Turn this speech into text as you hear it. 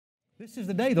This is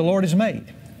the day the Lord has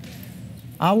made.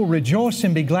 I will rejoice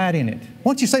and be glad in it.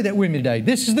 Why don't you say that with me today?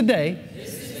 This is the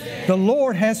day the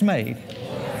Lord has made,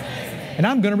 and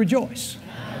I'm going to rejoice.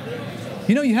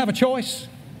 You know you have a choice.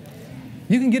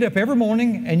 You can get up every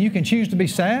morning and you can choose to be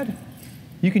sad,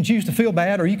 you can choose to feel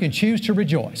bad, or you can choose to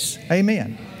rejoice.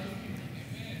 Amen.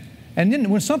 And then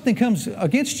when something comes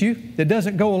against you that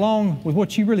doesn't go along with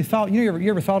what you really thought, you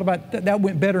ever thought about that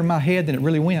went better in my head than it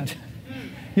really went?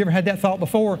 You ever had that thought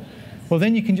before? Well,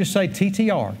 then you can just say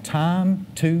TTR, time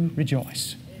to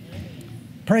rejoice.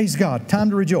 Praise God, time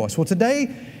to rejoice. Well,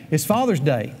 today is Father's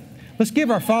Day. Let's give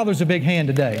our fathers a big hand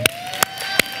today.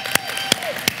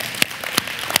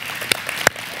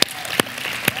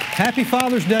 Happy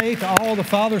Father's Day to all the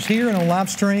fathers here and on live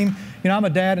stream. You know, I'm a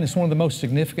dad, and it's one of the most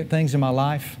significant things in my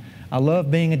life. I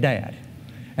love being a dad.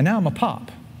 And now I'm a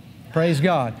pop. Praise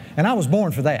God. And I was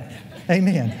born for that.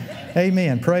 Amen.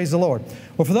 Amen. Praise the Lord.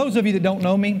 Well, for those of you that don't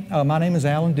know me, my name is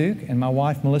Alan Duke, and my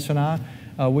wife Melissa and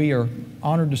I, we are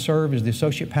honored to serve as the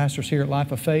associate pastors here at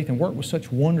Life of Faith and work with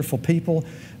such wonderful people.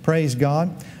 Praise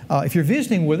God. If you're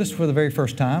visiting with us for the very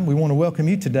first time, we want to welcome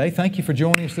you today. Thank you for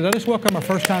joining us today. Let's welcome our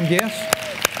first-time guests.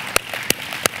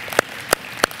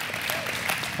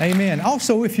 Amen.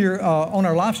 Also, if you're on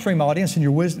our live stream audience and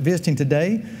you're visiting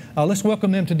today, let's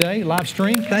welcome them today, live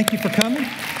stream. Thank you for coming.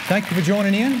 Thank you for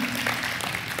joining in.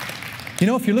 You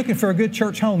know, if you're looking for a good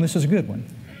church home, this is a good one.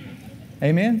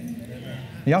 Amen?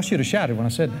 Y'all should have shouted when I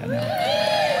said that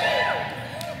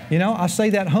now. You know, I say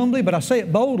that humbly, but I say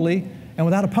it boldly and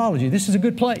without apology. This is a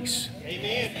good place.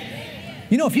 Amen.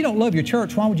 You know, if you don't love your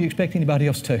church, why would you expect anybody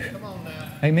else to? Come on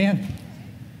now. Amen?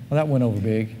 Well, that went over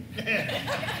big.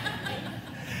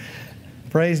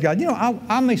 Praise God. You know,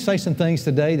 I may say some things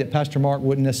today that Pastor Mark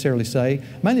wouldn't necessarily say,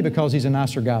 mainly because he's a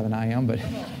nicer guy than I am, but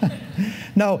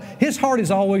no, his heart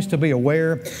is always to be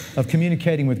aware of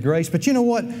communicating with grace. But you know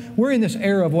what? We're in this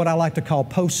era of what I like to call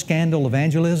post-scandal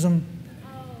evangelism.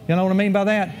 You know what I mean by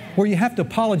that? Where you have to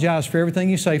apologize for everything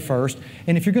you say first,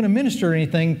 and if you're going to minister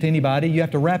anything to anybody, you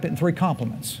have to wrap it in 3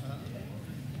 compliments.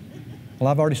 Well,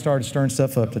 I've already started stirring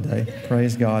stuff up today.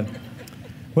 Praise God.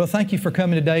 Well, thank you for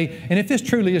coming today. And if this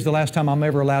truly is the last time I'm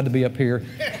ever allowed to be up here,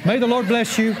 may the Lord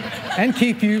bless you and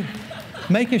keep you,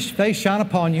 make His face shine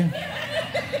upon you.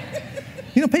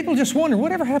 You know, people just wonder,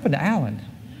 whatever happened to Alan?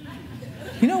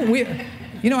 You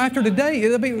know, after today,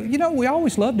 it'll be, you know, we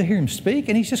always love to hear him speak,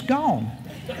 and he's just gone.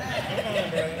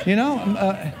 You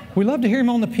know, we love to hear him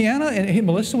on the piano, and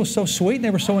Melissa was so sweet, and they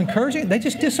were so encouraging. They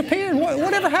just disappeared.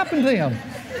 Whatever happened to them?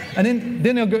 And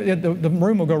then they'll go, the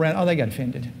room will go around, oh, they got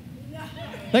offended.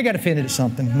 They got offended at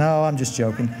something. No, I'm just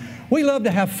joking. We love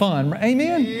to have fun.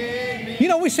 Amen? Amen. You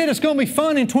know, we said it's going to be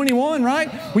fun in 21,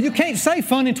 right? Well, you can't say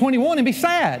fun in 21 and be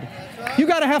sad. You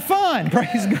got to have fun.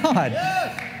 Praise God.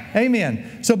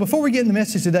 Amen. So before we get in the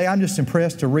message today, I'm just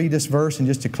impressed to read this verse and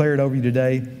just declare it over you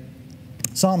today.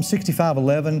 Psalm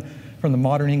 65:11 from the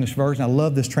Modern English Version. I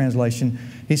love this translation.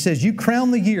 He says, "You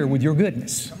crown the year with your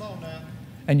goodness,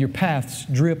 and your paths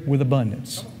drip with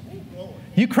abundance."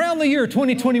 You crown the year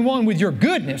 2021 with your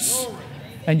goodness,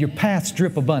 and your paths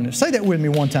drip abundance. Say that with me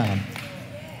one time.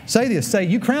 Say this. Say,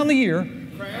 you crown the year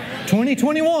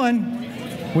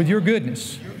 2021 with your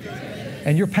goodness,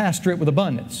 and your paths drip with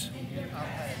abundance.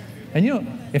 And you know,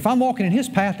 if I'm walking in His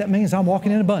path, that means I'm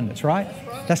walking in abundance, right?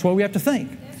 That's what we have to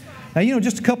think. Now, you know,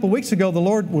 just a couple of weeks ago, the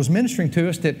Lord was ministering to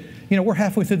us that, you know, we're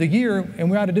halfway through the year,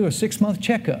 and we ought to do a 6-month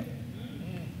checkup.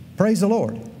 Praise the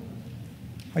Lord.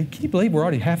 Can you believe we're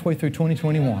already halfway through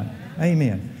 2021?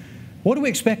 Amen. What are we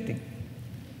expecting?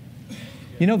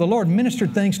 You know, the Lord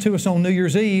ministered things to us on New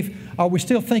Year's Eve. Are we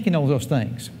still thinking of those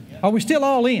things? Are we still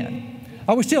all in?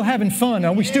 Are we still having fun?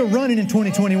 Are we still running in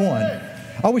 2021?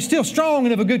 Are we still strong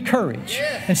and of a good courage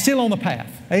and still on the path?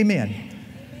 Amen.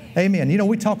 Amen. You know,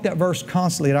 we talk that verse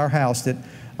constantly at our house that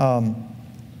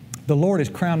the Lord has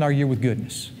crowned our year with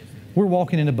goodness. We're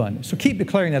walking in abundance. So keep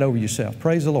declaring that over yourself.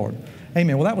 Praise the Lord.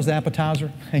 Amen. Well, that was the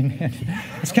appetizer. Amen.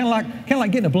 It's kind of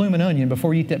like getting a blooming onion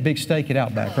before you eat that big steak at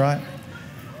Outback, right?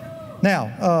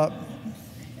 Now,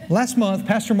 last month,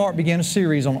 Pastor Mark began a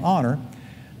series on honor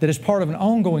that is part of an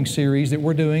ongoing series that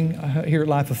we're doing here at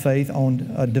Life of Faith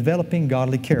on developing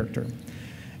godly character.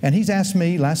 And he's asked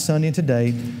me last Sunday and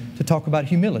today to talk about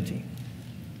humility.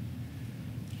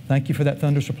 Thank you for that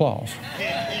thunderous applause.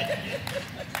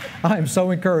 I am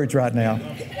so encouraged right now.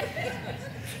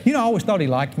 You know, I always thought he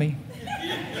liked me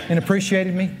and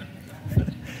appreciated me.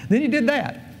 Then he did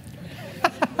that.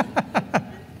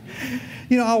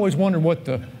 You know, I always wondered what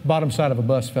the bottom side of a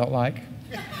bus felt like.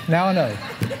 Now I know.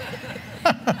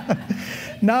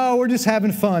 No, we're just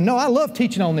having fun. No, I love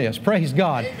teaching on this. Praise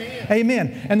God.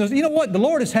 Amen. And you know what? The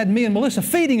Lord has had me and Melissa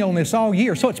feeding on this all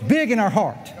year, so it's big in our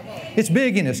heart. It's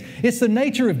big in us. It's the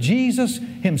nature of Jesus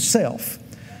Himself.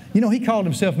 You know, He called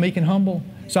Himself meek and humble,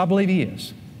 so I believe He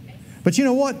is. But you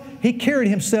know what? He carried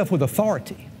Himself with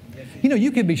authority. You know,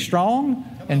 you can be strong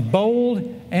and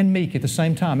bold and meek at the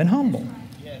same time, and humble.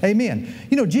 Amen.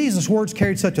 You know, Jesus' words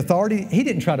carried such authority, He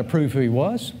didn't try to prove who He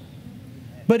was.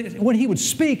 But when He would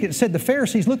speak, it said the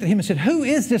Pharisees looked at Him and said, who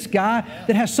is this guy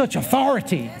that has such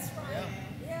authority?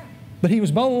 But He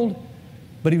was bold,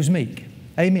 but He was meek.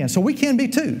 Amen. So we can be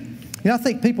too. You know, I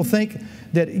think people think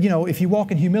that, you know, if you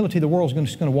walk in humility, the world's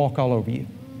just going to walk all over you.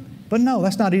 But no,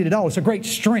 that's not it at all. It's a great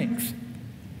strength.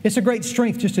 It's a great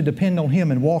strength just to depend on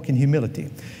Him and walk in humility.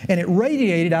 And it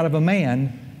radiated out of a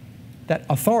man, that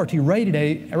authority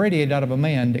radiated out of a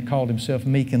man that called himself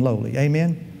meek and lowly.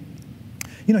 Amen?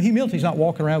 You know, humility is not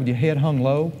walking around with your head hung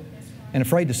low and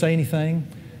afraid to say anything.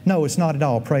 No, it's not at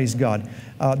all. Praise God.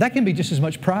 That can be just as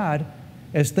much pride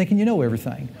as thinking you know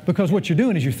everything. Because what you're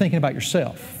doing is you're thinking about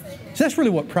yourself. So that's really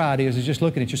what pride is just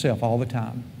looking at yourself all the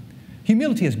time.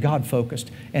 Humility is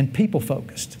God-focused and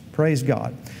people-focused. Praise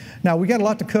God. Now, we got a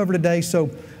lot to cover today, so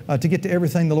to get to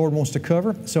everything the Lord wants to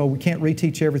cover, so we can't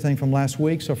reteach everything from last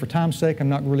week. So for time's sake, I'm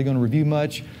not really going to review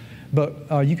much.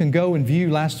 But you can go and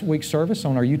view last week's service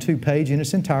on our YouTube page in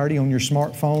its entirety on your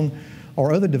smartphone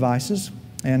or other devices.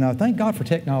 And thank God for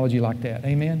technology like that.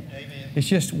 Amen? Amen. It's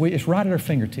just, it's right at our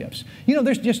fingertips. You know,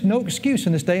 there's just no excuse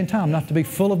in this day and time not to be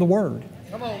full of the Word.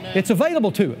 Come on now. It's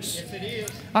available to us. Yes, it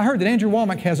is. I heard that Andrew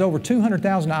Womack has over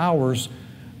 200,000 hours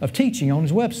of teaching on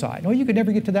his website. Well, you could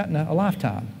never get to that in a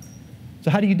lifetime. So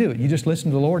how do you do it? You just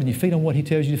listen to the Lord and you feed on what He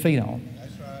tells you to feed on.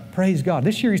 That's right. Praise God.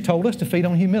 This year He's told us to feed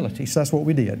on humility, so that's what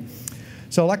we did.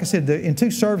 So like I said, in 2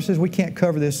 services we can't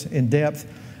cover this in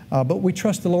depth, but we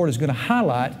trust the Lord is going to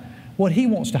highlight what He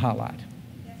wants to highlight.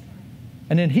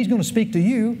 And then He's going to speak to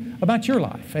you about your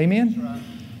life. Amen? That's right.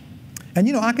 And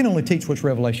you know, I can only teach what's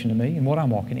revelation to me and what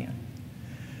I'm walking in.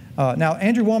 Now,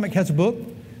 Andrew Womack has a book.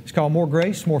 It's called More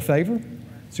Grace, More Favor.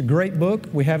 It's a great book.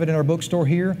 We have it in our bookstore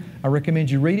here. I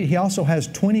recommend you read it. He also has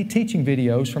 20 teaching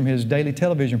videos from his daily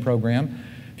television program.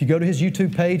 If you go to his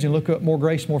YouTube page and look up More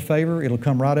Grace, More Favor, it'll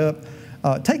come right up.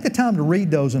 Take the time to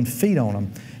read those and feed on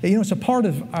them. You know, it's a part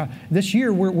of, this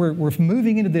year we're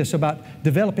moving into this about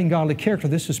developing godly character.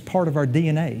 This is part of our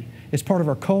DNA. It's part of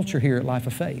our culture here at Life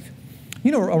of Faith.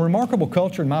 You know, a remarkable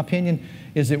culture, in my opinion,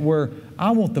 is that where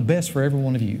I want the best for every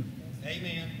one of you.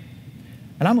 Amen.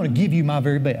 And I'm going to give you my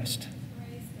very best.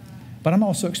 But I'm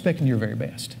also expecting your very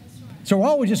best. So we're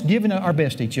always just giving our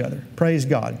best to each other. Praise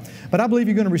God. But I believe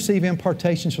you're going to receive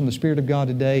impartations from the Spirit of God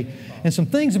today. And some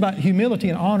things about humility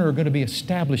and honor are going to be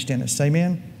established in us.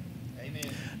 Amen? Amen.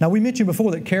 Now, we mentioned before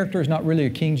that character is not really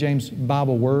a King James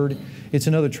Bible word. It's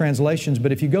in other translations.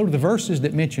 But if you go to the verses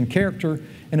that mention character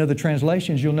in other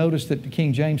translations, you'll notice that the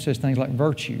King James says things like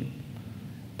virtue,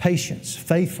 patience,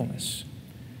 faithfulness.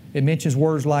 It mentions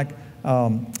words like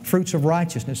fruits of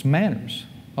righteousness, manners.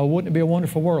 Oh, wouldn't it be a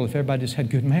wonderful world if everybody just had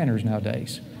good manners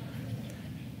nowadays?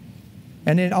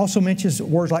 And it also mentions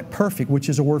words like perfect, which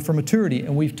is a word for maturity.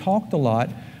 And we've talked a lot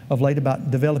of late about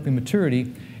developing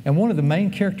maturity. And one of the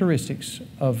main characteristics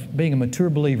of being a mature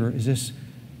believer is this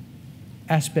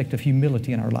aspect of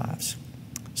humility in our lives.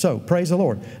 So, praise the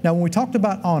Lord. Now, when we talked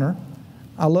about honor,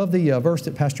 I love the verse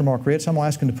that Pastor Mark read. So I'm going to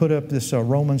ask him to put up this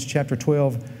Romans chapter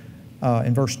 12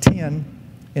 in verse 10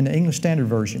 in the English Standard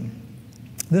Version.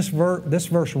 This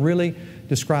verse really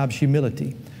describes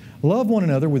humility. Love one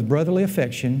another with brotherly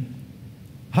affection.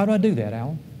 How do I do that,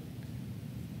 Alan?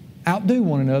 Outdo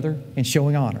one another in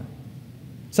showing honor.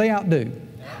 Say outdo.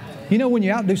 You know, when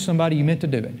you outdo somebody, you meant to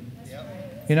do it.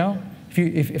 You know,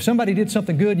 if somebody did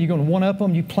something good and you're going to one-up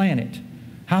them, you plan it.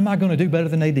 How am I going to do better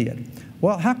than they did?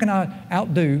 Well, how can I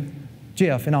outdo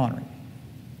Jeff in honoring?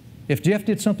 If Jeff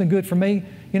did something good for me,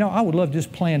 you know, I would love to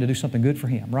just plan to do something good for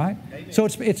him, right? Amen. So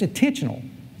it's intentional.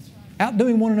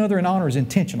 Outdoing one another in honor is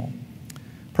intentional.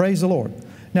 Praise the Lord.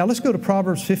 Now let's go to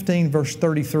Proverbs 15, verse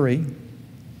 33.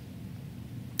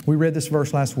 We read this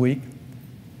verse last week,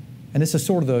 and this is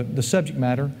sort of the subject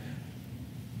matter.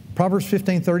 Proverbs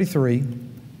 15, 33.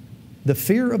 The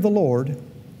fear of the Lord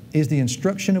is the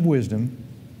instruction of wisdom,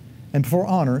 and before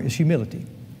honor is humility.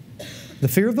 The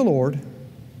fear of the Lord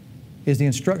is the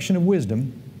instruction of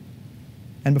wisdom,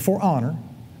 and before honor,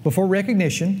 before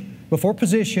recognition, before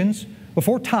positions,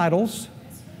 before titles,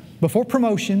 before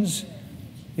promotions,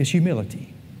 is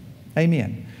humility.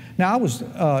 Amen. Now, I was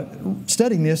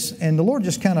studying this, and the Lord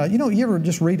just kind of, you know, you ever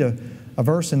just read a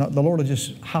verse and the Lord will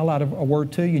just highlight a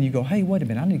word to you, and you go, hey, wait a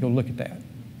minute, I need to go look at that.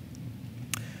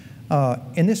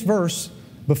 In this verse,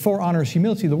 Before honor is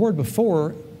humility. The word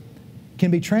before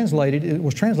can be translated, it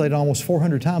was translated almost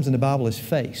 400 times in the Bible as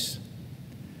face.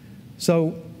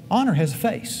 So honor has a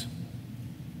face.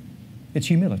 It's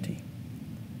humility.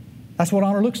 That's what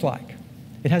honor looks like.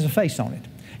 It has a face on it.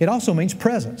 It also means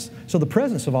presence. So the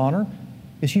presence of honor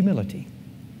is humility.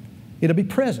 It'll be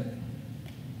present.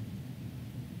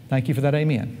 Thank you for that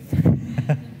amen.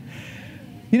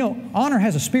 You know, honor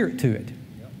has a spirit to it.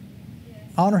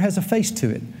 Honor has a face to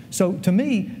it. So to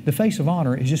me, the face of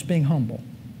honor is just being humble.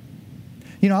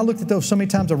 You know, I looked at those so many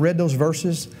times, I read those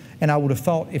verses, and I would have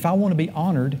thought, if I want to be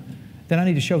honored, then I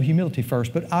need to show humility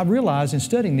first. But I realized in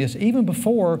studying this, even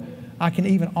before I can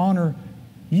even honor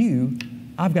you,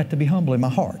 I've got to be humble in my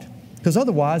heart. Because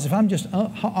otherwise, if I'm just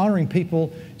honoring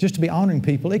people, just to be honoring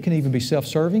people, it can even be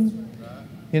self-serving.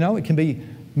 You know, it can be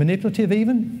manipulative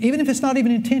even if it's not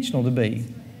even intentional to be,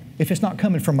 if it's not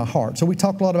coming from my heart. So we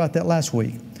talked a lot about that last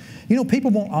week. You know,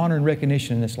 people want honor and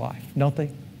recognition in this life, don't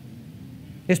they?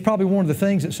 It's probably one of the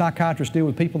things that psychiatrists deal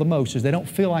with people the most, is they don't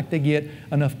feel like they get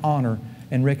enough honor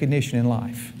and recognition in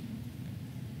life.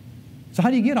 So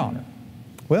how do you get honor?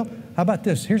 Well, how about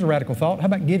this? Here's a radical thought. How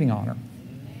about giving honor?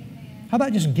 How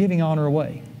about just giving honor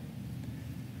away?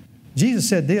 Jesus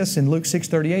said this in Luke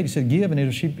 6:38. He said, "Give, and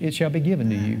it shall be given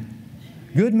to you.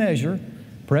 Good measure,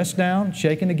 pressed down,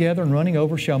 shaken together, and running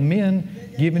over, shall men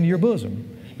give into your bosom."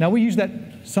 Now, we use that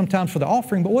sometimes for the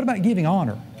offering, but what about giving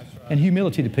honor and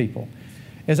humility to people?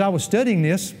 As I was studying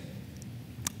this,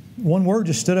 one word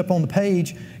just stood up on the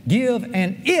page: give,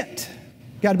 and it,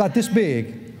 got about this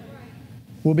big,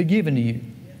 will be given to you.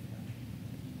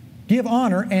 Give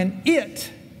honor, and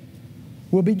it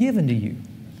will be given to you.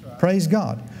 Right. Praise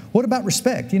God. What about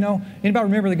respect? You know, anybody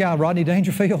remember the guy, Rodney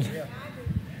Dangerfield? Yeah.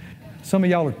 Some of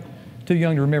y'all are too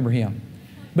young to remember him.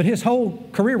 But his whole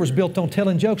career was built on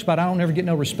telling jokes about, "I don't ever get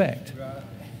no respect." Right.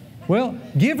 Well,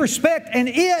 give respect, and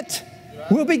it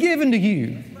will be given to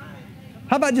you.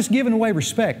 How about just giving away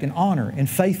respect and honor and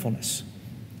faithfulness?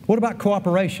 What about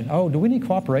cooperation? Oh, do we need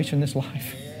cooperation in this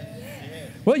life?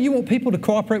 Well, you want people to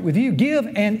cooperate with you. Give,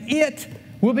 and it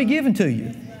will be given to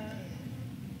you.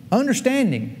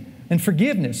 Understanding and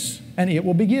forgiveness, and it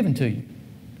will be given to you.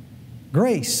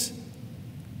 Grace.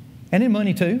 And in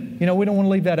money too. You know, we don't want to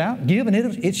leave that out. Give, and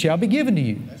it shall be given to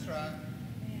you. That's right.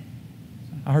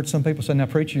 I heard some people say, "Now,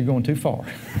 preacher, you're going too far."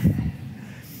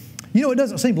 You know, it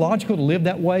doesn't seem logical to live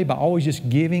that way by always just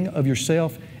giving of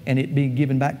yourself and it being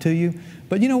given back to you.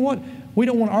 But you know what? We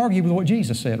don't want to argue with what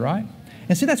Jesus said, right?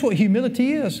 And see, that's what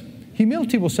humility is.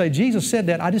 Humility will say, "Jesus said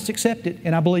that, I just accept it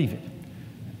and I believe it."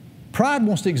 Pride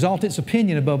wants to exalt its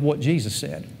opinion above what Jesus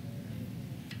said.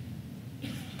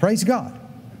 Praise God.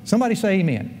 Somebody say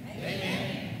amen.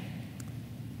 Amen.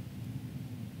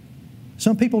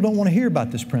 Some people don't want to hear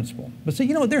about this principle. But see,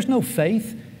 you know, there's no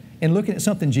faith in looking at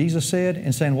something Jesus said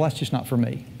and saying, "Well, that's just not for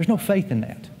me." There's no faith in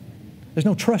that. There's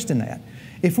no trust in that.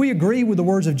 If we agree with the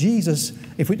words of Jesus,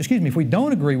 if we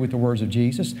don't agree with the words of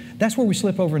Jesus, that's where we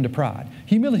slip over into pride.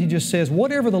 Humility just says,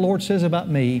 whatever the Lord says about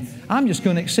me, I'm just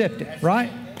going to accept it,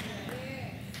 right?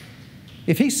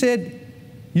 If He said,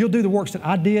 "You'll do the works that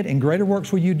I did, and greater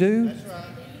works will you do,"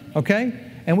 okay?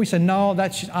 And we say, "No,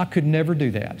 I could never do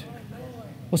that."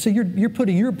 Well, see, you're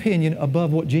putting your opinion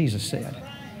above what Jesus said.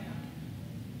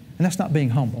 And that's not being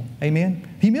humble. Amen?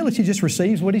 Humility just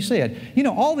receives what He said. You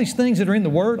know, all these things that are in the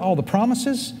Word, all the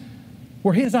promises,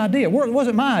 were His idea. It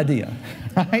wasn't my idea.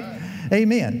 Right?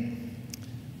 Amen.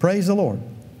 Praise the Lord.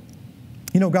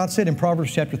 You know, God said in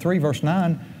Proverbs chapter 3, verse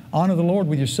 9, "Honor the Lord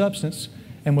with your substance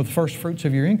and with the first fruits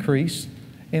of your increase,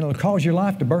 and it'll cause your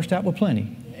life to burst out with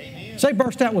plenty." Amen. Say,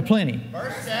 burst out with plenty.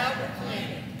 Burst out with plenty.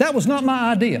 That was not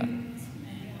my idea.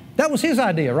 That was His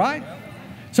idea, right?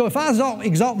 So if I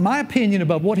exalt my opinion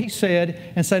above what He said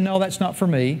and say, "No, that's not for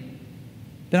me,"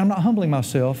 then I'm not humbling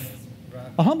myself. Right.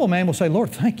 A humble man will say,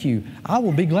 "Lord, thank you. I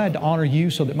will be glad to honor you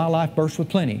so that my life bursts with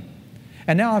plenty.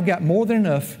 And now I've got more than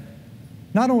enough,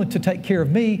 not only to take care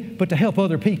of me, but to help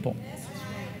other people."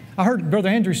 I heard Brother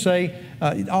Andrew say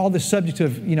all this subject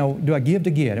of, you know, do I give to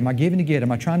get? Am I giving to get?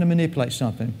 Am I trying to manipulate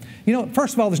something? You know,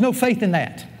 first of all, there's no faith in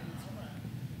that.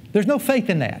 There's no faith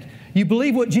in that. You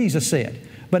believe what Jesus said.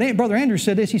 But Brother Andrew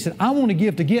said this. He said, "I want to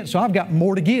give to get, so I've got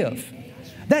more to give."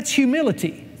 That's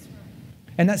humility.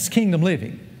 And that's kingdom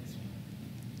living.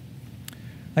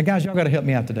 Now, guys, y'all got to help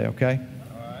me out today, okay?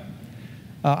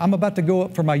 All right. I'm about to go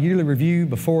up for my yearly review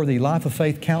before the Life of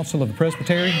Faith Council of the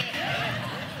Presbytery.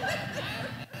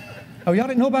 Oh, y'all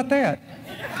didn't know about that?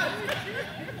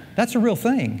 That's a real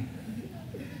thing.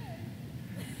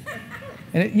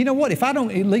 And you know what? If I don't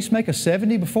at least make a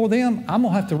 70 before them, I'm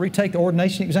going to have to retake the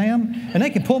ordination exam, and they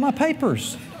can pull my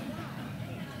papers.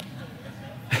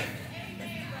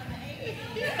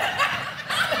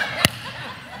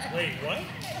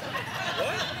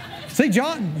 See,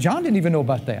 John didn't even know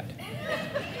about that.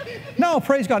 No,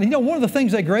 praise God. You know, one of the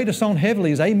things they grade us on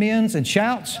heavily is amens and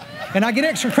shouts. And I get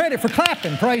extra credit for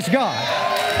clapping, praise God.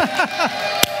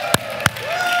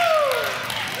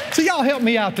 So y'all help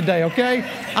me out today, okay?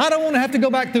 I don't want to have to go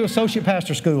back to associate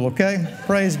pastor school, okay?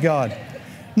 Praise God.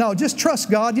 No, just trust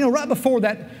God. You know, right before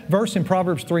that verse in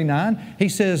Proverbs 3:9, he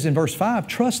says in verse 5,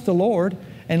 trust the Lord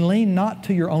and lean not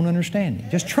to your own understanding.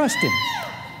 Just trust Him.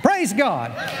 Praise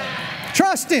God.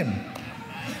 Trust Him.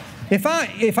 If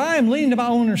I am leaning to my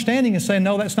own understanding and saying,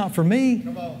 no, that's not for me,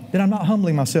 then I'm not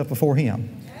humbling myself before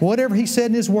Him. Whatever He said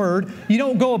in His Word, you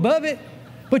don't go above it,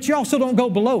 but you also don't go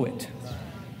below it.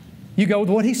 You go with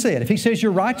what He said. If He says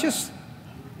you're righteous,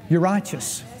 you're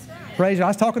righteous. Praise God. I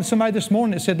was talking to somebody this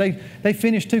morning that said they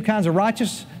finished 2 kinds of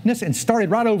righteousness and started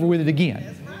right over with it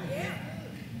again.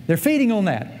 They're feeding on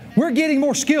that. We're getting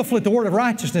more skillful at the word of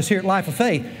righteousness here at Life of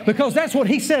Faith because that's what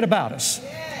He said about us.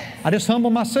 I just humble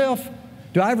myself.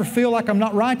 Do I ever feel like I'm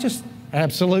not righteous?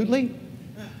 Absolutely.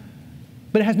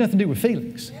 But it has nothing to do with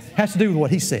feelings. It has to do with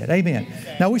what He said. Amen.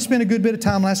 Now, we spent a good bit of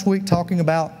time last week talking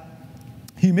about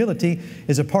humility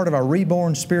is a part of our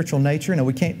reborn spiritual nature. Now,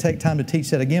 we can't take time to teach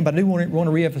that again, but I do want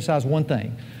to reemphasize one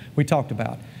thing we talked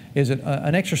about. Is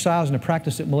an exercise and a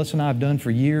practice that Melissa and I have done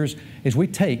for years is we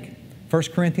take 1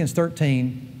 Corinthians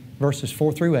 13, verses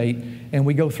 4 through 8, and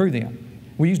we go through them.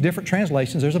 We use different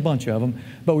translations. There's a bunch of them.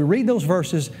 But we read those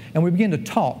verses and we begin to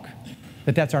talk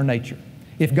that that's our nature.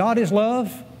 If God is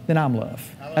love, then I'm love.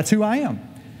 That's who I am.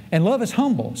 And love is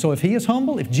humble. So if He is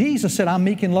humble, if Jesus said I'm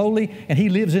meek and lowly and He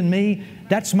lives in me,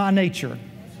 that's my nature.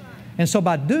 And so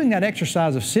by doing that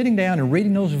exercise of sitting down and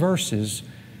reading those verses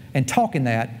and talking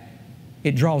that,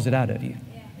 it draws it out of you.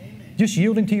 Just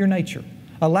yielding to your nature.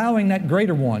 Allowing that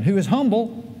greater one who is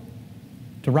humble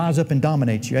to rise up and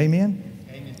dominate you. Amen?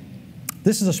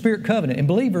 This is a spirit covenant, and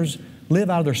believers live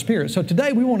out of their spirit. So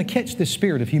today we want to catch this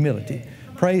spirit of humility.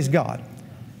 Praise God.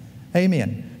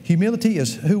 Amen. Humility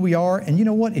is who we are, and you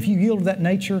know what? If you yield to that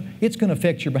nature, it's going to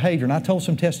affect your behavior. And I told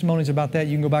some testimonies about that.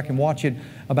 You can go back and watch it,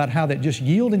 about how that just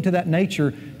yielding to that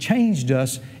nature changed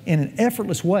us in an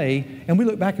effortless way. And we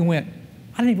looked back and went,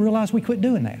 I didn't even realize we quit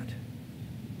doing that.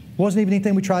 It wasn't even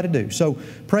anything we tried to do. So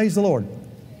praise the Lord.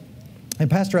 And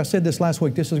Pastor, I said this last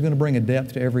week, this is going to bring a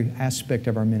depth to every aspect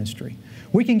of our ministry.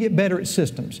 We can get better at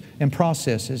systems and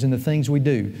processes and the things we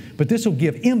do, but this will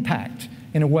give impact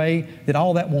in a way that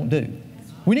all that won't do.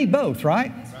 We need both,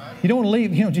 right? You don't want to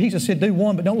leave, Jesus said do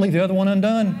one, but don't leave the other one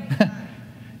undone.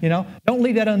 Don't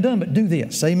leave that undone, but do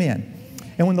this. Amen.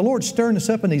 And when the Lord's stirring us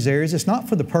up in these areas, it's not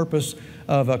for the purpose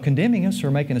of condemning us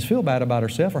or making us feel bad about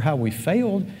ourselves or how we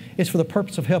failed. It's for the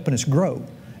purpose of helping us grow.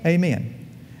 Amen.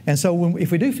 And so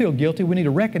if we do feel guilty, we need to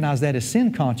recognize that as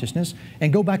sin consciousness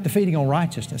and go back to feeding on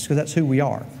righteousness because that's who we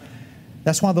are.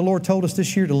 That's why the Lord told us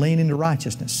this year to lean into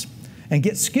righteousness and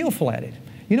get skillful at it.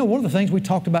 You know, one of the things we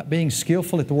talked about being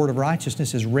skillful at the word of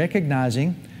righteousness is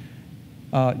recognizing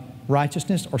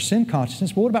righteousness or sin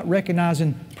consciousness. But what about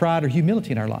recognizing pride or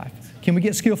humility in our life? Can we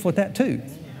get skillful at that too?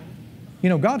 You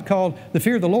know, God called the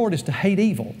fear of the Lord is to hate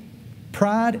evil.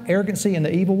 Pride, arrogancy, and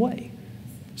the evil way.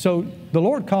 So the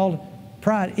Lord called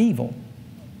pride evil.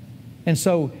 And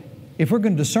so if we're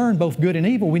going to discern both good and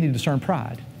evil, we need to discern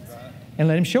pride and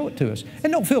let Him show it to us.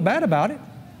 And don't feel bad about it.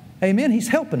 Amen. He's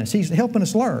helping us. He's helping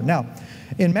us learn. Now,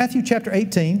 in Matthew chapter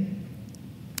 18,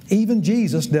 even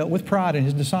Jesus dealt with pride in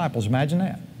His disciples. Imagine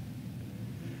that.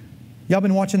 Y'all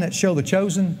been watching that show, The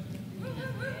Chosen?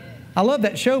 I love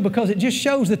that show because it just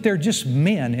shows that they're just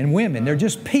men and women. They're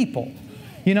just people.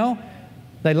 You know,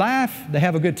 they laugh, they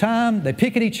have a good time, they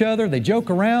pick at each other, they joke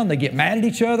around, they get mad at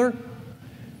each other.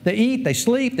 They eat, they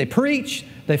sleep, they preach,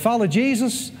 they follow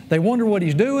Jesus, they wonder what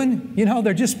He's doing. You know,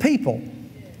 they're just people.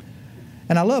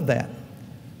 And I love that.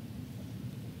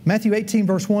 Matthew 18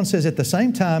 verse 1 says, at the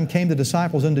same time came the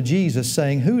disciples unto Jesus,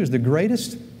 saying, who is the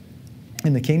greatest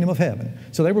in the kingdom of heaven?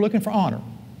 So they were looking for honor.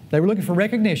 They were looking for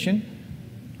recognition,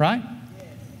 right?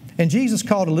 And Jesus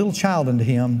called a little child unto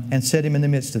Him and set him in the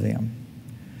midst of them,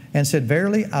 and said,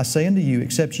 verily I say unto you,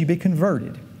 except ye be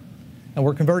converted. And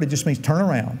word converted just means turn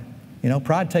around. You know,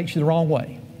 pride takes you the wrong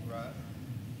way.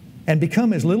 And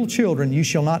become as little children, you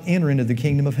shall not enter into the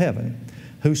kingdom of heaven.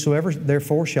 Whosoever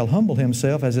therefore shall humble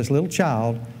himself as this little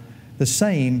child, the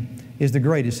same is the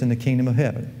greatest in the kingdom of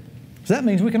heaven. So that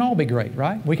means we can all be great,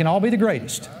 right? We can all be the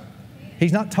greatest.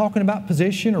 He's not talking about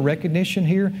position or recognition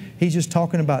here. He's just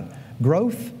talking about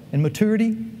growth and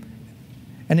maturity.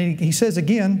 And then he says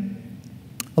again,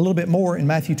 a little bit more in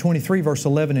Matthew 23, verse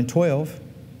 11 and 12.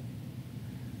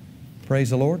 Praise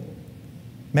the Lord.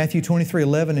 Matthew 23,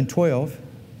 11 and 12.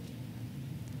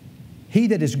 He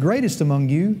that is greatest among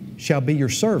you shall be your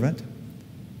servant,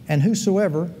 and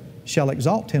whosoever shall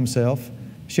exalt himself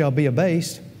shall be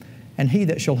abased, and he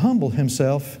that shall humble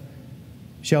himself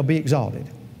shall be exalted.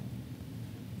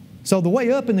 So the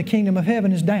way up in the kingdom of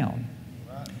heaven is down.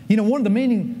 You know, one of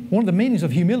the meanings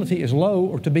of humility is low,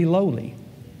 or to be lowly.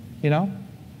 You know?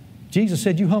 Jesus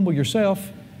said, you humble yourself,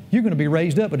 you're going to be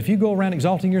raised up. But if you go around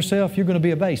exalting yourself, you're going to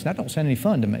be abased. That don't sound any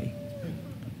fun to me.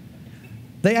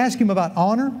 They ask him about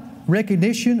honor,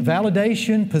 recognition,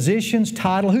 validation, positions,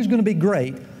 title, who's going to be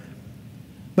great.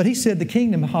 But he said the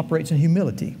kingdom operates in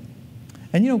humility.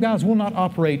 And you know, guys, we'll not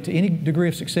operate to any degree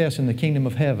of success in the kingdom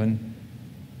of heaven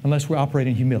unless we operate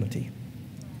in humility.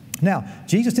 Now,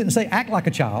 Jesus didn't say act like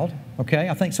a child, okay?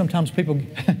 I think sometimes people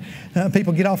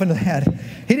get off into that.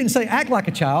 He didn't say act like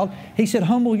a child. He said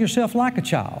humble yourself like a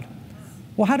child.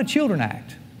 Well, how do children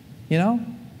act, you know?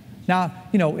 Now,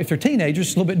 you know, if they're teenagers,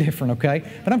 it's a little bit different, okay?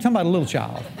 But I'm talking about a little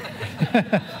child.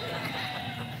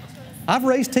 I've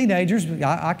raised teenagers.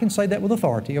 I can say that with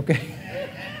authority, okay?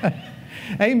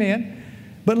 Amen.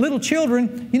 But little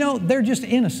children, you know, they're just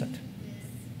innocent.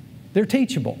 They're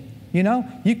teachable. You know,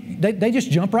 they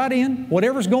just jump right in.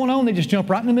 Whatever's going on, they just jump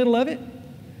right in the middle of it.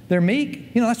 They're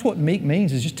meek. You know, that's what meek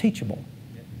means, is just teachable.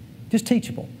 Just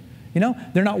teachable. You know,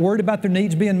 they're not worried about their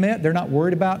needs being met. They're not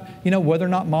worried about, you know, whether or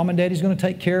not mom and daddy's going to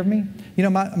take care of me. You know,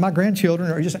 my grandchildren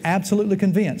are just absolutely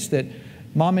convinced that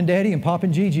mom and daddy and pop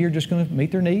and Gigi are just going to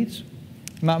meet their needs.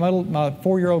 My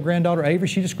 4-year-old granddaughter, Avery,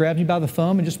 she just grabs me by the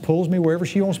thumb and just pulls me wherever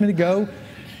she wants me to go.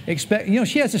 You know,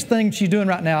 she has this thing she's doing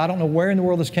right now. I don't know where in the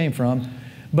world this came from.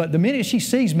 But the minute she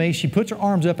sees me, she puts her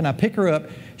arms up and I pick her up.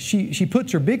 She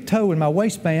puts her big toe in my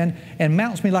waistband and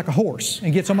mounts me like a horse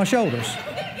and gets on my shoulders.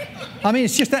 I mean,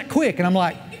 it's just that quick. And I'm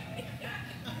like,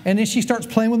 and then she starts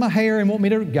playing with my hair and want me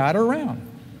to guide her around.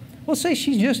 Well, see,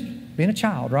 she's just being a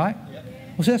child, right?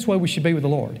 Well, see, that's the way we should be with the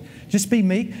Lord. Just be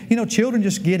meek. You know, children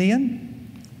just get in.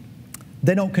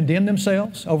 They don't condemn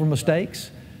themselves over mistakes.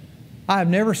 I have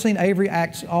never seen Avery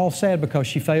act all sad because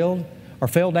she failed or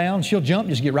fell down. She'll jump and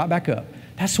just get right back up.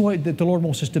 That's the way that the Lord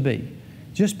wants us to be.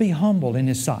 Just be humble in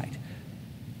His sight.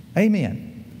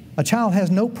 Amen. A child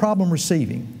has no problem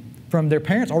receiving from their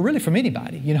parents or really from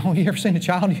anybody. You know, you ever seen a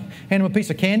child, you hand them a piece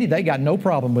of candy? They got no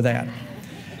problem with that.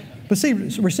 But see,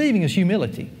 receiving is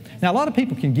humility. Now, a lot of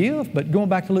people can give, but going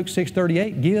back to Luke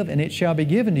 6:38, give and it shall be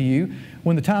given to you.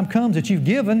 When the time comes that you've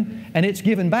given and it's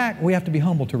given back, we have to be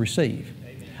humble to receive.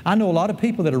 I know a lot of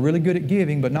people that are really good at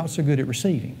giving, but not so good at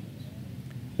receiving.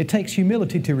 It takes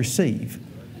humility to receive.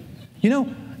 You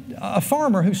know, a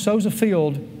farmer who sows a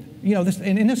field, you know,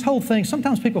 in this whole thing,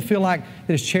 sometimes people feel like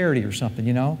that it's charity or something,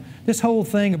 you know. This whole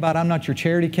thing about I'm not your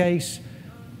charity case,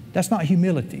 that's not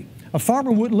humility. A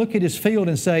farmer wouldn't look at his field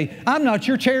and say, I'm not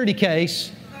your charity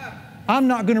case. I'm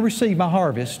not going to receive my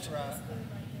harvest.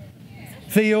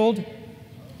 Field,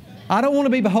 I don't want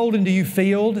to be beholden to you,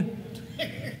 field.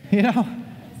 You know,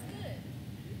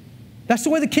 that's the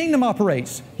way the kingdom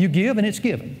operates. You give and it's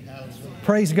given.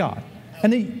 Praise God.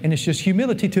 And it's just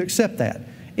humility to accept that.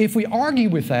 If we argue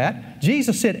with that,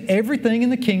 Jesus said everything in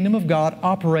the kingdom of God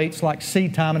operates like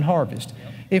seed time and harvest.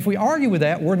 If we argue with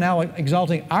that, we're now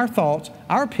exalting our thoughts,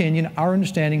 our opinion, our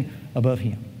understanding above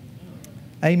Him.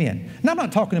 Amen. Now, I'm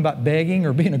not talking about begging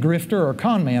or being a grifter or a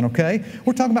con man, okay?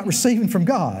 We're talking about receiving from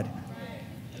God.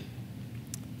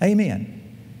 Amen.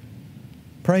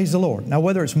 Praise the Lord. Now,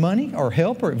 whether it's money or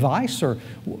help or advice or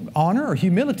honor or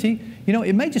humility, you know,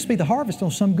 it may just be the harvest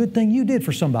on some good thing you did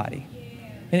for somebody.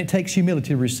 And it takes humility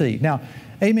to receive. Now,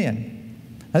 amen.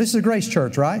 Now, this is a grace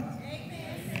church, right?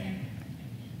 Amen.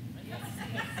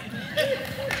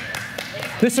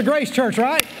 This is a grace church,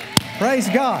 right? Praise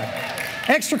God.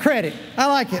 Extra credit. I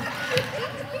like it.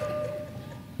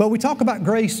 But we talk about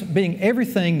grace being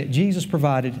everything that Jesus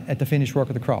provided at the finished work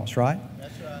of the cross, right?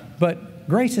 That's right. But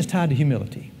grace is tied to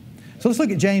humility. So let's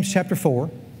look at James chapter 4.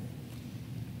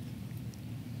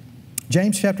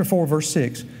 James chapter 4, verse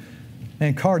 6.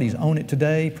 And Cardi's on it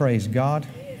today. Praise God.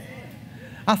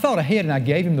 I thought ahead and I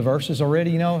gave him the verses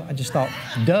already, you know. I just thought,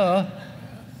 duh.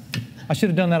 I should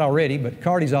have done that already, but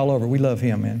Cardi's all over. We love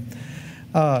him, man.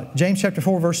 James chapter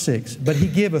 4, verse 6. But He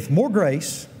giveth more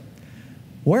grace.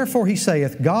 Wherefore He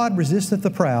saith, God resisteth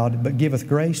the proud, but giveth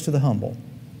grace to the humble.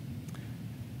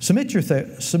 Submit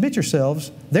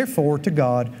yourselves, therefore, to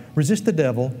God. Resist the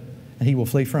devil, and he will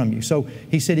flee from you. So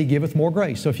He said He giveth more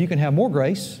grace. So if you can have more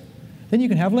grace, then you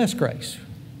can have less grace.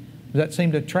 Does that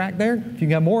seem to track there? If you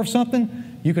can have more of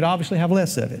something, you could obviously have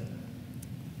less of it.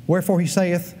 Wherefore He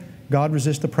saith, God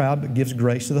resists the proud, but gives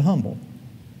grace to the humble.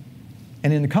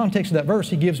 And in the context of that verse,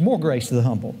 He gives more grace to the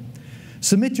humble.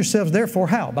 Submit yourselves, therefore,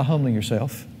 how? By humbling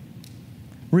yourself.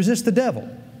 Resist the devil.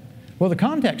 Well, the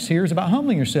context here is about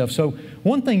humbling yourself. So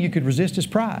one thing you could resist is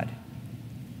pride.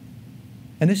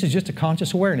 And this is just a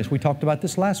conscious awareness. We talked about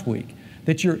this last week.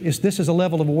 That this is a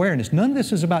level of awareness. None of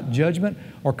this is about judgment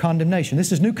or condemnation.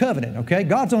 This is new covenant, okay?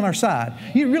 God's on our side.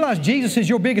 You realize Jesus is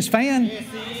your biggest fan? Yes,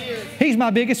 He is. He's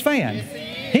my biggest fan.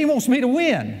 Yes, He wants me to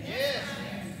win. Yes.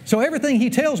 So everything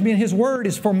He tells me in His Word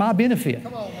is for my benefit.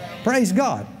 Come on now. Praise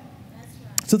God.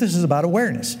 So this is about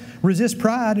awareness. Resist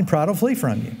pride, and pride will flee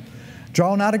from you.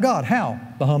 Draw nigh to God. How?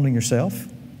 By humbling yourself,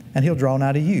 and He'll draw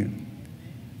nigh to you.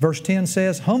 Verse 10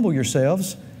 says, humble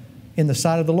yourselves in the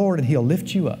sight of the Lord, and He'll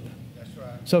lift you up. That's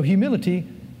right. So humility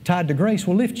tied to grace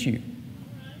will lift you.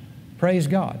 Praise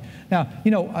God. Now,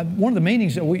 one of the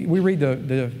meanings that we read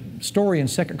the story in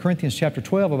 2 Corinthians chapter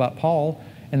 12 about Paul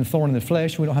and the thorn in the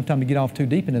flesh. We don't have time to get off too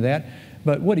deep into that.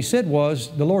 But what he said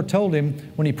was, the Lord told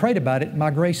him when he prayed about it,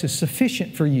 my grace is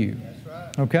sufficient for you. That's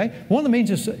right. Okay? One of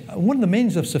the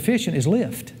meanings of sufficient is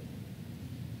lift.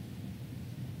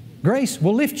 Grace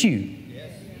will lift you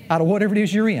out of whatever it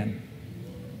is you're in.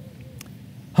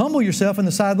 Humble yourself in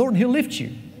the sight of the Lord, and He'll lift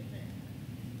you.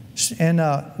 And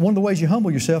one of the ways you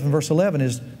humble yourself in verse 11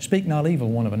 is speak not evil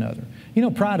one of another.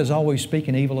 Pride is always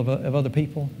speaking evil of other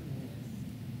people.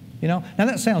 Now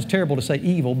that sounds terrible to say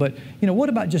evil, but what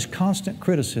about just constant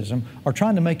criticism or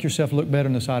trying to make yourself look better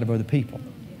in the sight of other people?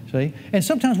 See? And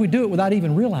sometimes we do it without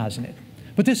even realizing it.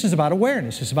 But this is about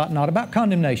awareness. It's not about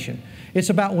condemnation. It's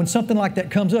about when something like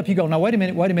that comes up, you go, now wait a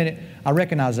minute. I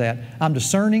recognize that. I'm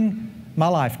discerning my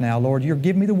life now, Lord. You're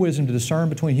giving me the wisdom to discern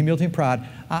between humility and pride.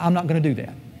 I'm not going to do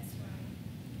that.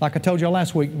 Like I told y'all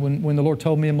last week when the Lord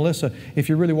told me and Melissa, if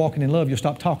you're really walking in love, you'll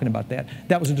stop talking about that.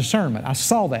 That was a discernment. I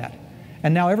saw that.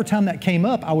 And now every time that came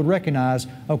up, I would recognize,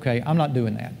 okay, I'm not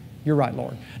doing that. You're right,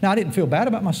 Lord. Now, I didn't feel bad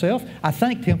about myself. I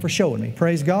thanked Him for showing me.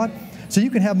 Praise God. So you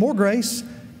can have more grace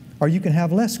or you can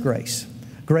have less grace.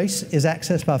 Grace is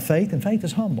accessed by faith, and faith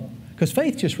is humble because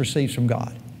faith just receives from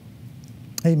God.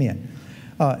 Amen.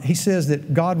 He says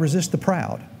that God resists the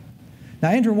proud. Now,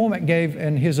 Andrew Womack gave,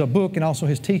 in his book and also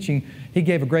his teaching, he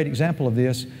gave a great example of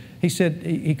this. He said,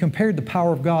 he compared the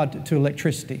power of God to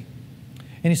electricity.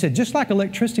 And he said, just like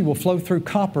electricity will flow through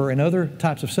copper and other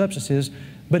types of substances,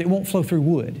 but it won't flow through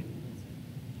wood.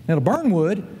 Now, it'll burn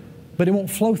wood, but it won't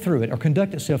flow through it or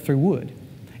conduct itself through wood.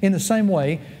 In the same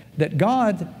way that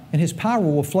God and His power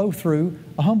will flow through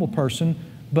a humble person,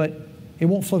 but it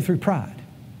won't flow through pride.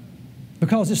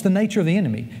 Because it's the nature of the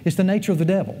enemy. It's the nature of the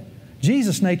devil.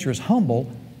 Jesus' nature is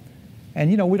humble. And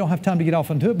we don't have time to get off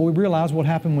into it, but we realize what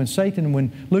happened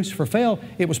when Lucifer fell.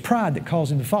 It was pride that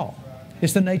caused him to fall.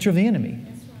 It's the nature of the enemy.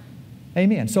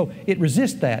 Amen. So it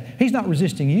resists that. He's not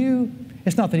resisting you.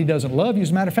 It's not that He doesn't love you.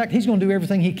 As a matter of fact, He's going to do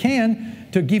everything He can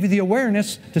to give you the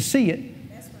awareness to see it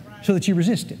so that you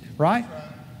resist it, right?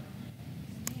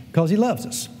 Because He loves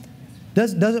us.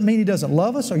 Doesn't mean He doesn't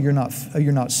love us or you're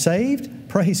not saved.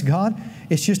 Praise God.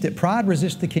 It's just that pride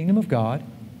resists the kingdom of God.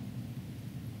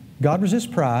 God resists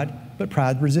pride, but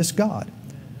pride resists God.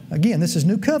 Again, this is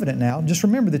new covenant now. Just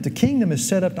remember that the kingdom is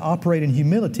set up to operate in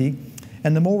humility,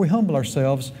 and the more we humble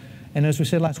ourselves, and as we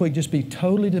said last week, just be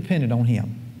totally dependent on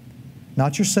Him.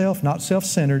 Not yourself, not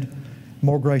self-centered,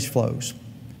 more grace flows.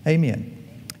 Amen.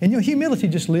 And humility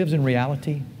just lives in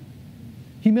reality.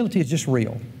 Humility is just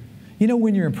real.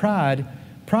 When you're in pride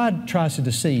tries to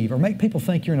deceive or make people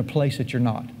think you're in a place that you're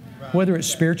not. Whether it's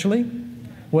spiritually,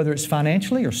 whether it's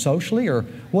financially or socially or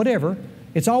whatever,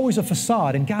 it's always a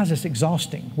facade. And guys, it's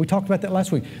exhausting. We talked about that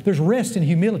last week. There's rest in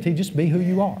humility. Just be who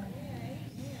you are.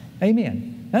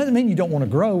 Amen. That doesn't mean you don't want to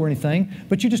grow or anything,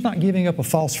 but you're just not giving up a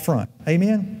false front.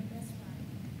 Amen?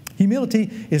 Humility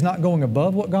is not going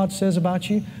above what God says about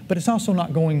you, but it's also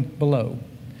not going below.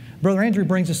 Brother Andrew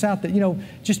brings us out that,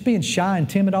 just being shy and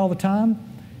timid all the time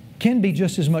can be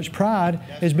just as much pride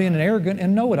as being an arrogant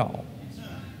and know-it-all.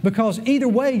 Because either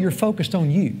way, you're focused on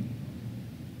you.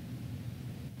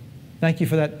 Thank you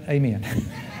for that. Amen.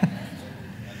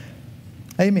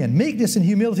 Amen. Meekness and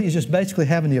humility is just basically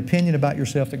having the opinion about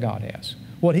yourself that God has.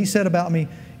 What He said about me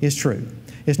is true.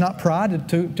 It's not pride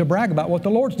to brag about what the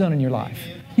Lord's done in your life.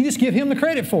 You just give Him the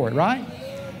credit for it, right?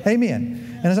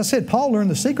 Amen. And as I said, Paul learned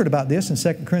the secret about this in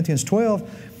 2 Corinthians 12.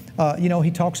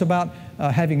 He talks about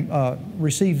having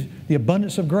received the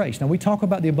abundance of grace. Now, we talk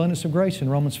about the abundance of grace in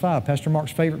Romans 5, Pastor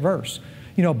Mark's favorite verse.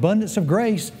 Abundance of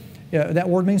grace, that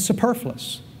word means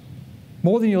superfluous.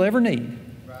 More than you'll ever need.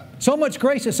 So much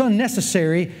grace that's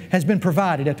unnecessary has been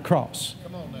provided at the cross.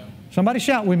 Come on now. Somebody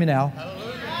shout with me now.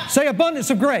 Hallelujah. Say, abundance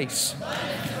of grace,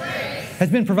 has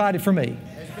been provided for me.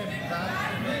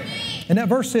 And that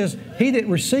verse says, He that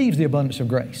receives the abundance of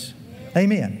grace.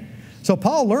 Amen. So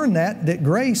Paul learned that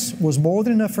grace was more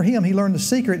than enough for him. He learned the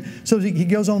secret. So he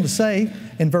goes on to say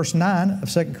in verse 9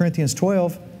 of 2 Corinthians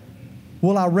 12,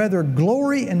 will I rather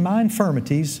glory in my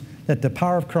infirmities that the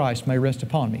power of Christ may rest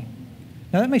upon me.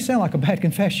 Now that may sound like a bad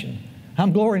confession.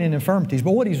 I'm glorying in infirmities.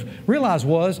 But what he's realized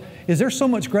is there's so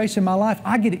much grace in my life,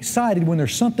 I get excited when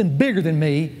there's something bigger than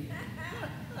me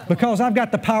because I've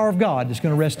got the power of God that's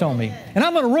going to rest on me. And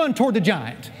I'm going to run toward the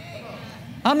giant.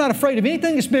 I'm not afraid of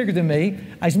anything that's bigger than me.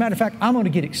 As a matter of fact, I'm going to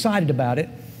get excited about it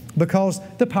because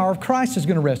the power of Christ is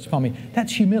going to rest upon me.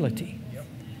 That's humility.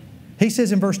 He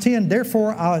says in verse 10,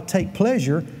 therefore I take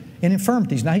pleasure in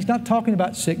infirmities. Now, he's not talking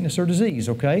about sickness or disease,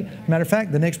 okay? Matter of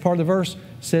fact, the next part of the verse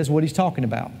says what he's talking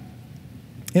about.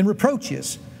 In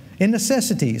reproaches, in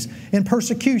necessities, in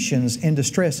persecutions, in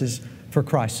distresses for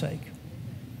Christ's sake.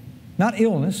 Not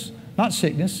illness, not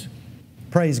sickness.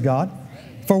 Praise God.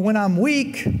 For when I'm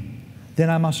weak, then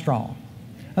am I strong.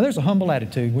 Now, there's a humble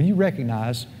attitude when you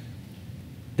recognize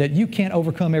that you can't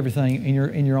overcome everything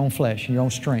in your own flesh, in your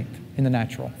own strength, in the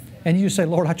natural. And you just say,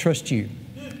 Lord, I trust you.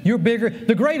 You're bigger.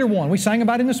 The greater one, we sang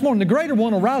about him this morning, the greater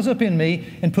one will rise up in me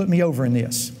and put me over in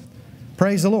this.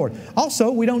 Praise the Lord.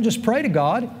 Also, we don't just pray to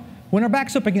God when our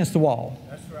back's up against the wall.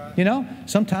 That's right. You know,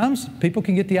 sometimes people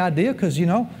can get the idea because, you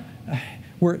know,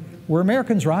 we're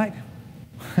Americans, right?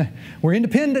 We're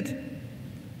independent.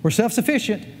 We're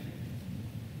self-sufficient.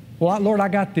 Well, Lord, I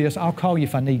got this. I'll call you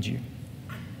if I need you.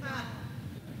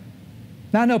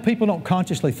 Now, I know people don't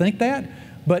consciously think that,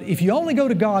 but if you only go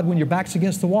to God when your back's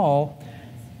against the wall,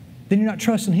 then you're not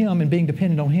trusting Him and being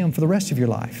dependent on Him for the rest of your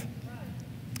life.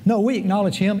 No, we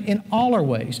acknowledge Him in all our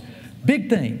ways. Big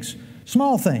things,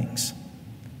 small things.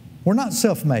 We're not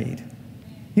self-made.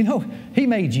 You know, He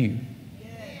made you.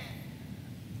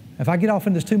 If I get off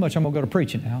into this too much, I'm going to go to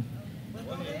preaching now.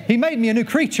 He made me a new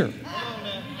creature.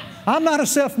 I'm not a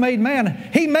self-made man.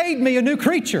 He made me a new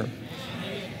creature.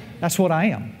 That's what I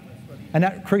am. And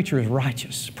that creature is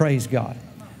righteous. Praise God.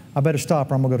 I better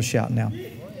stop or I'm going to go to shouting now.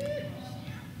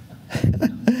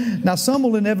 Now, some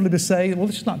will inevitably say, well,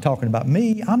 this is not talking about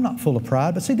me. I'm not full of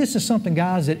pride. But see, this is something,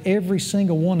 guys, that every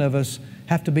single one of us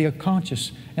have to be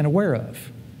conscious and aware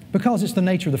of because it's the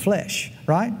nature of the flesh,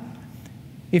 right?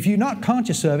 If you're not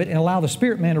conscious of it and allow the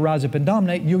spirit man to rise up and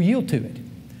dominate, you'll yield to it.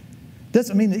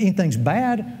 Doesn't mean that anything's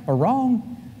bad or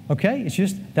wrong, okay? It's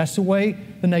just that's the way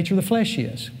the nature of the flesh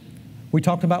is. We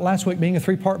talked about last week being a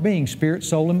three-part being, spirit,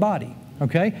 soul, and body,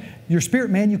 okay? Your spirit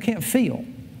man you can't feel.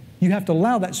 You have to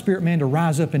allow that spirit man to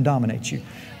rise up and dominate you.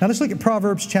 Now let's look at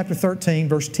Proverbs chapter 13,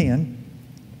 verse 10.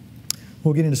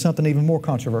 We'll get into something even more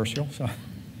controversial. So,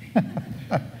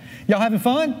 y'all having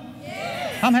fun?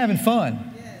 Yes. I'm having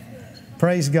fun. Yes.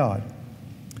 Praise God.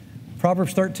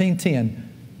 Proverbs 13:10.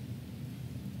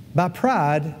 By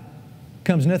pride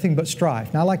comes nothing but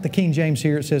strife. Now I like the King James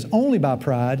here. It says, only by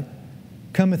pride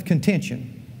cometh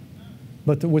contention,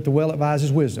 but with the well-advised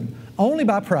is wisdom. Only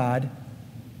by pride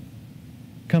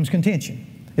comes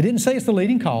contention. It didn't say it's the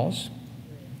leading cause.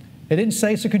 It didn't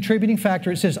say it's a contributing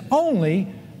factor. It says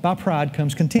only by pride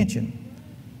comes contention.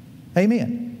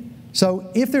 Amen. So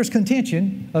if there's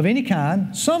contention of any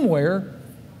kind, somewhere,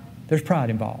 there's pride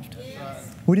involved.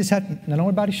 Yes. We just have to, now don't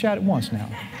everybody shout at once now.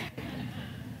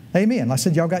 Amen. I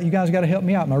said, you guys got to help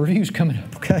me out. My review's coming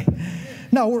up, okay?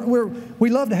 No, we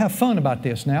love to have fun about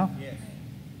this now. Yes.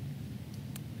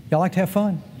 Y'all like to have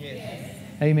fun? Yes.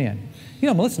 Amen. You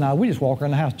know, Melissa and I, we just walk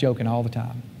around the house joking all the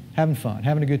time, having fun,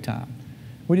 having a good time.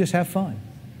 We just have fun.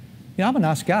 You know, I'm a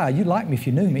nice guy. You'd like me if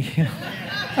you knew me.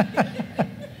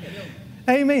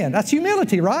 Amen. That's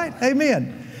humility, right?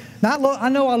 Amen. Now, I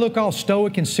know I look all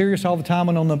stoic and serious all the time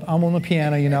when I'm on the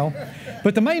piano, you know.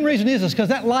 But the main reason is because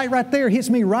that light right there hits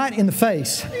me right in the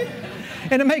face.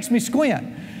 And it makes me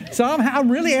squint. So I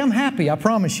really am happy, I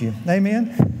promise you.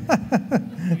 Amen.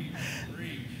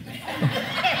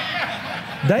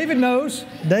 David knows.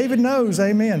 David knows.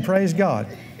 Amen. Praise God.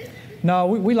 No,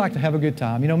 we like to have a good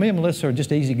time. You know, me and Melissa are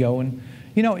just easygoing.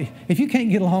 You know, if you can't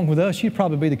get along with us, you'd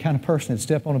probably be the kind of person that'd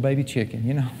step on a baby chicken,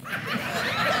 you know.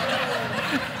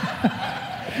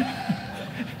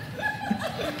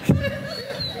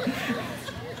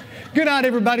 Good night,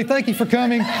 everybody. Thank you for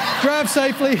coming. Drive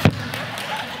safely.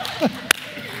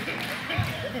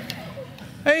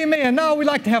 Amen. No, we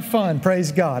like to have fun.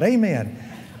 Praise God. Amen.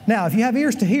 Now, if you have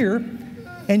ears to hear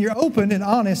and you're open and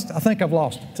honest, I think I've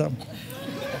lost it. So,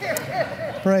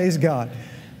 praise God.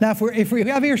 Now, if we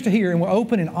have ears to hear and we're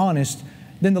open and honest,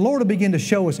 then the Lord will begin to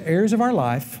show us areas of our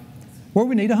life where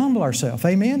we need to humble ourselves.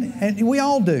 Amen? And we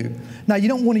all do. Now, you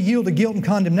don't want to yield to guilt and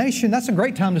condemnation. That's a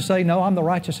great time to say, no, I'm the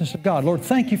righteousness of God. Lord,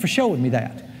 thank you for showing me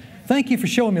that. Thank you for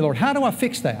showing me, Lord. How do I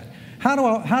fix that? How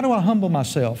do I humble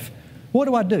myself? What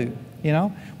do I do? You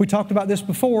know, we talked about this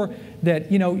before,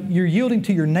 that, you know, you're yielding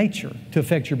to your nature to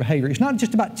affect your behavior. It's not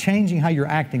just about changing how you're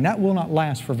acting. That will not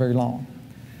last for very long.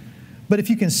 But if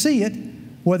you can see it,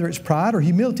 whether it's pride or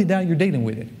humility, now you're dealing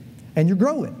with it. And you're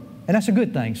growing. And that's a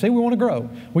good thing. See, we want to grow.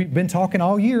 We've been talking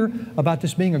all year about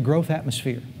this being a growth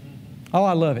atmosphere. Oh,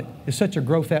 I love it. It's such a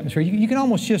growth atmosphere. You can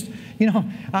almost just,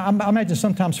 I imagine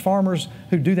sometimes farmers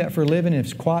who do that for a living, and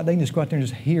if it's quiet, they can just go out there and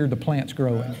just hear the plants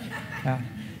growing.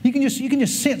 You can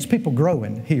just sense people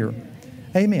growing here.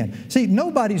 Amen. See,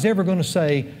 nobody's ever going to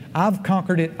say, I've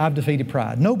conquered it, I've defeated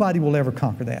pride. Nobody will ever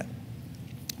conquer that.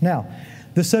 Now,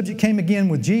 the subject came again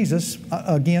with Jesus,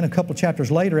 again a couple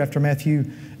chapters later after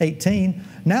Matthew 18.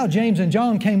 Now James and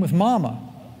John came with Mama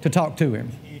to talk to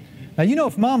him. Now,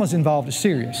 if Mama's involved, it's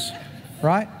serious,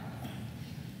 right?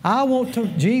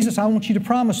 Jesus, I want you to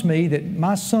promise me that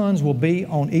my sons will be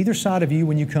on either side of you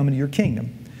when you come into your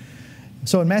kingdom.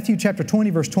 So in Matthew chapter 20,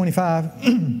 verse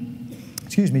 25,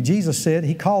 Jesus said,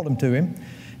 He called them to Him.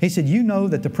 He said, you know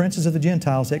that the princes of the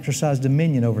Gentiles exercise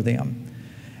dominion over them,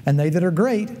 and they that are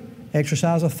great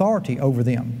exercise authority over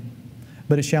them.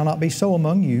 But it shall not be so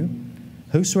among you.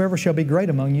 Whosoever shall be great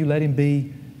among you, let him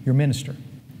be your minister.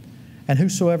 And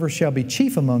whosoever shall be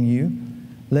chief among you,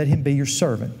 let him be your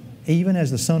servant. Even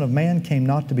as the Son of Man came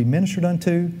not to be ministered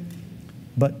unto,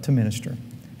 but to minister,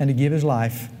 and to give His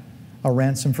life a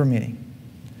ransom for many.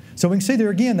 So we can see there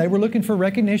again, they were looking for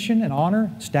recognition and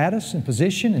honor, status and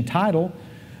position and title.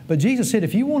 But Jesus said,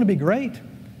 if you want to be great,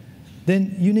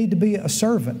 then you need to be a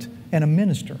servant and a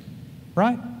minister,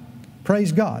 right?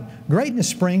 Praise God. Greatness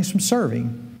springs from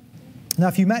serving. Now,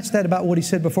 if you match that about what He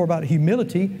said before about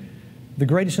humility, the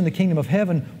greatest in the kingdom of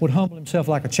heaven would humble himself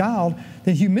like a child,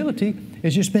 then humility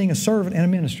is just being a servant and a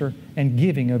minister and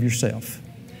giving of yourself.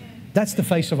 That's the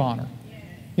face of honor.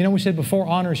 We said before,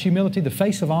 honor is humility. The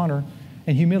face of honor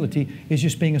and humility is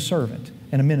just being a servant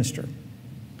and a minister.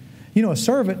 A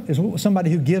servant is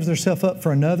somebody who gives themselves up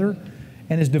for another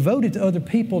and is devoted to other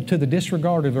people to the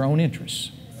disregard of their own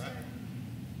interests.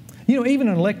 Even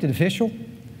an elected official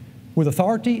with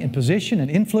authority and position and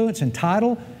influence and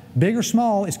title, big or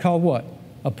small, is called what?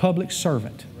 A public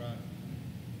servant.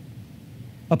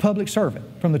 A public servant.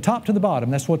 From the top to the bottom,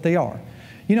 that's what they are.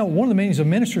 One of the meanings of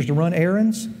ministers is to run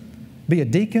errands, be a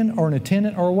deacon or an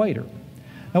attendant or a waiter.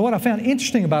 Now, what I found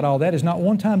interesting about all that is not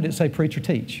one time did it say preach or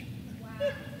teach.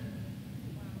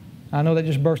 I know that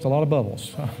just burst a lot of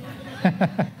bubbles.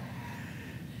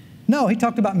 No, He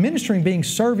talked about ministering being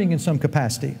serving in some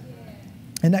capacity.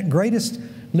 And that greatest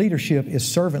leadership is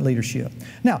servant leadership.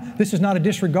 Now, this is not a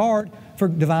disregard for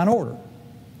divine order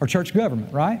or church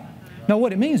government, right? No,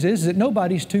 what it means is that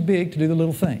nobody's too big to do the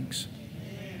little things.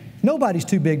 Nobody's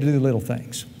too big to do the little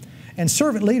things. And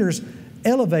servant leaders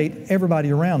elevate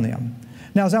everybody around them.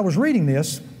 Now, as I was reading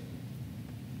this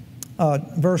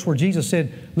verse where Jesus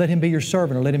said, let him be your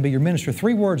servant or let him be your minister,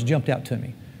 3 words jumped out to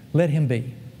me. Let him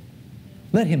be.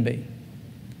 Let him be.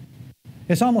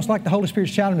 It's almost like the Holy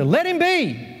Spirit's shouting to let him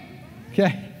be.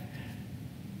 Okay?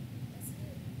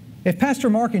 If Pastor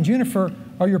Mark and Jennifer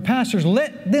are your pastors,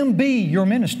 let them be your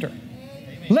minister.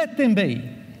 Amen. Let them be.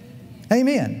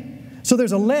 Amen. So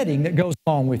there's a letting that goes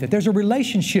along with it. There's a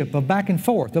relationship of back and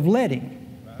forth, of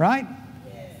letting. Right?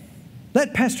 Yes.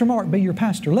 Let Pastor Mark be your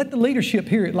pastor. Let the leadership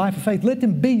here at Life of Faith, let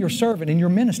them be your servant and your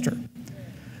minister.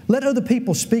 Let other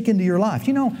people speak into your life.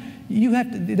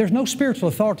 There's no spiritual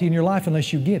authority in your life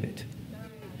unless you give it.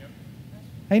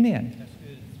 Amen.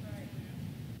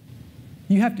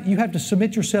 You have to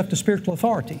submit yourself to spiritual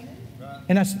authority.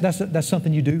 And that's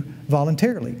something you do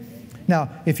voluntarily. Now,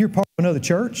 if you're part of another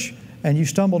church and you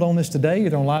stumbled on this today,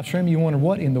 either on live stream, you wonder,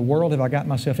 what in the world have I got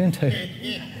myself into?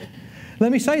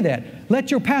 Let me say that.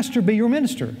 Let your pastor be your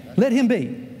minister. Let him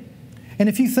be. And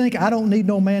if you think, I don't need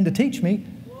no man to teach me,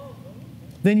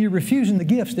 then you're refusing the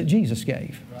gifts that Jesus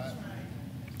gave.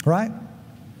 Right?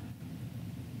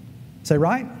 Say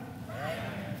right?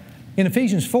 In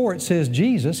Ephesians 4, it says,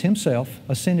 Jesus Himself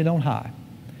ascended on high,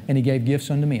 and He gave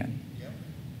gifts unto men.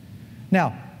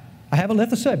 Now, I haven't left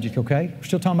the subject, okay? We're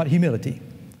still talking about humility.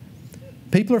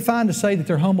 People are fine to say that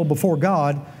they're humble before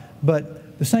God,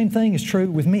 but the same thing is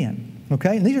true with men,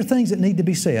 okay? And these are things that need to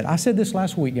be said. I said this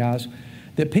last week, guys,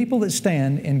 that people that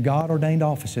stand in God-ordained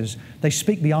offices, they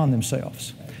speak beyond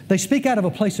themselves. They speak out of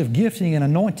a place of gifting and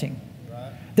anointing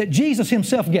that Jesus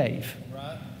Himself gave.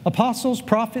 Apostles,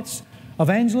 prophets,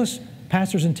 evangelists,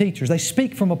 pastors, and teachers. They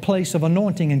speak from a place of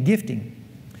anointing and gifting.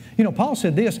 Paul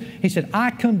said this. He said,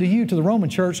 I come to you, to the Roman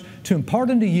church, to impart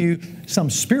unto you some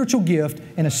spiritual gift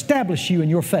and establish you in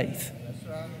your faith. That's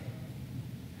right.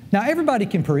 Now, everybody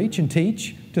can preach and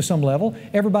teach to some level.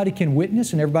 Everybody can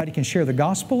witness and everybody can share the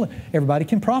gospel. Everybody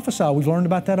can prophesy. We've learned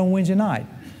about that on Wednesday night.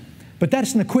 But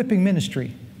that's an equipping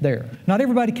ministry there. Not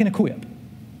everybody can equip.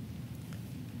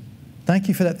 Thank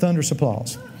you for that thunderous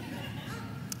applause.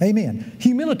 Amen.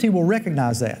 Humility will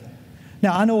recognize that.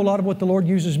 Now, I know a lot of what the Lord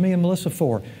uses me and Melissa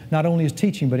for, not only is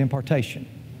teaching, but impartation.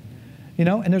 You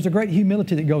know, and there's a great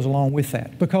humility that goes along with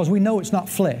that because we know it's not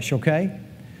flesh, okay?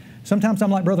 Sometimes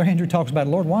I'm like Brother Andrew talks about,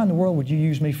 Lord, why in the world would you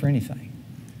use me for anything?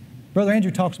 Brother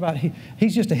Andrew talks about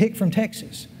he's just a hick from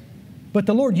Texas. But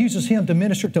the Lord uses him to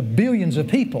minister to billions of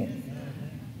people.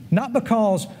 Not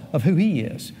because of who he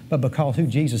is, but because who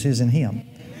Jesus is in him.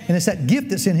 And it's that gift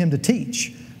that's in him to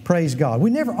teach. Praise God.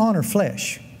 We never honor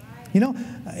flesh. You know,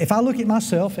 if I look at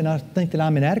myself and I think that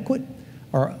I'm inadequate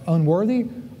or unworthy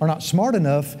or not smart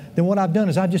enough, then what I've done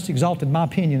is I've just exalted my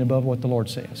opinion above what the Lord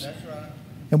says. That's right.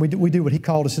 And we do what He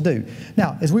called us to do.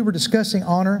 Now, as we were discussing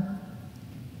honor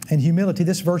and humility,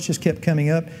 this verse just kept coming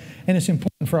up, and it's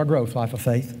important for our growth, life of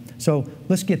faith. So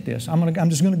let's get this. I'm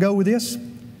just going to go with this.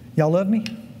 Y'all love me?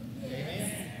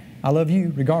 Amen. I love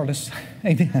you regardless.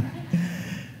 Amen.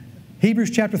 Hebrews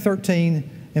chapter 13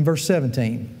 and verse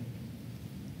 17.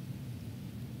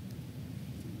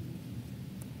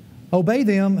 Obey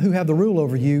them who have the rule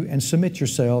over you and submit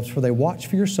yourselves, for they watch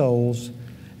for your souls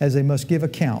as they must give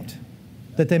account,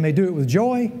 that they may do it with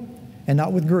joy and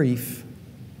not with grief,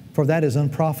 for that is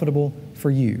unprofitable for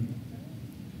you.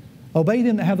 Obey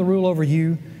them that have the rule over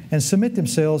you and submit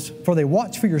themselves, for they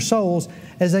watch for your souls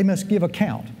as they must give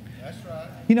account. That's right.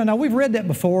 You know, now we've read that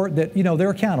before, that, you know,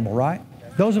 they're accountable, right?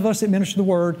 Those of us that minister the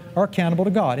Word are accountable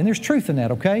to God. And there's truth in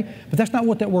that, okay? But that's not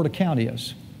what that word account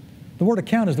is. The word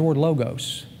account is the word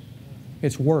logos.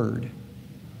 It's Word.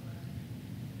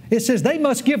 It says they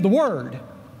must give the Word.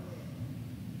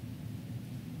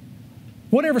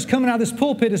 Whatever's coming out of this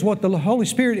pulpit is what the Holy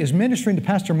Spirit is ministering to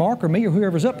Pastor Mark or me or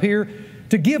whoever's up here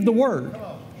to give the Word.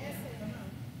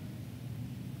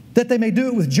 That they may do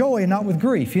it with joy and not with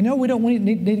grief. You know, we don't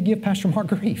need to give Pastor Mark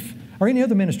grief or any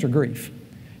other minister grief.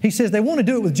 He says they want to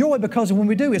do it with joy because when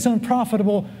we do, it's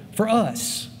unprofitable for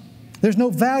us. There's no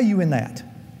value in that.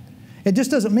 It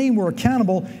just doesn't mean we're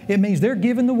accountable. It means they're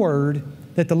given the Word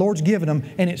that the Lord's given them,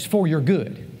 and it's for your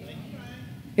good.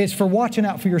 It's for watching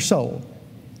out for your soul.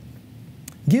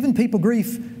 Giving people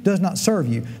grief does not serve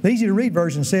you. The easy-to-read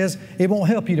version says it won't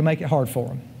help you to make it hard for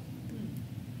them.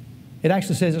 It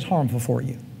actually says it's harmful for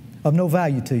you, of no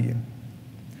value to you.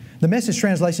 The Message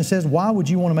translation says, why would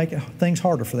you want to make things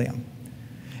harder for them?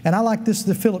 And I like this,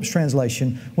 the Phillips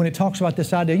translation, when it talks about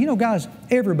this idea. You know, guys,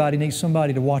 everybody needs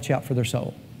somebody to watch out for their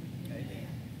soul.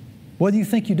 Whether you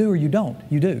think you do or you don't,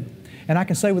 you do. And I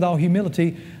can say with all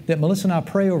humility that Melissa and I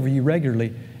pray over you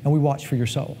regularly, and we watch for your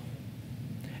soul.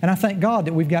 And I thank God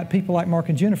that we've got people like Mark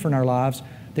and Jennifer in our lives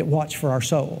that watch for our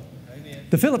soul. Amen.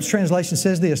 The Phillips translation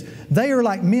says this, they are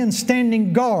like men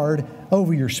standing guard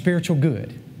over your spiritual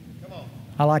good. Come on.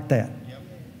 I like that. Yep.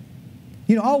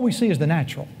 You know, all we see is the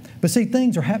natural. But see,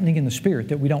 things are happening in the Spirit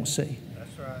that we don't see.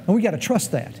 That's right. And we got to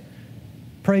trust that.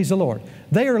 Praise the Lord.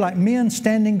 They are like men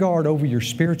standing guard over your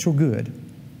spiritual good.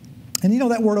 And you know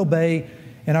that word obey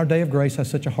in our day of grace has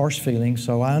such a harsh feeling,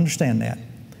 so I understand that.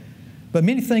 But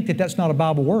many think that that's not a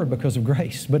Bible word because of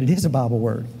grace, but it is a Bible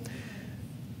word.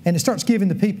 And it starts giving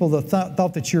the people the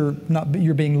thought that you're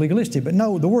being legalistic. But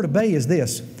no, the word obey is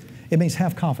this. It means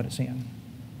have confidence in.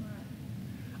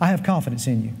 I have confidence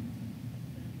in you.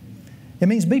 It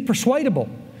means be persuadable.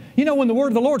 You know, when the word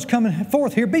of the Lord's coming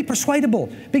forth here, be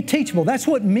persuadable, be teachable. That's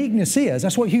what meekness is.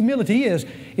 That's what humility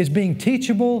is being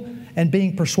teachable and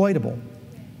being persuadable.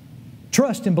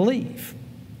 Trust and believe.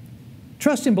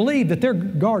 Trust and believe that they're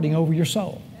guarding over your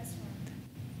soul.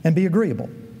 And be agreeable.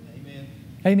 Amen.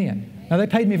 Amen. Now, they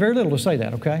paid me very little to say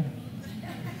that, okay?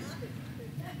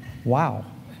 Wow.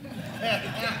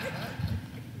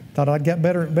 Thought I'd get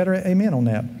better amen on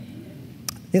that.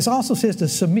 It also says to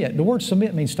submit. The word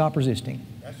submit means stop resisting.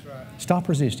 That's right. Stop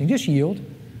resisting. Just yield.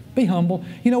 Be humble.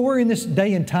 You know, we're in this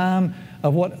day and time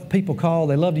of what people call,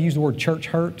 they love to use the word church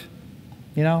hurt,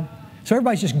 you know? So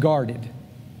everybody's just guarded.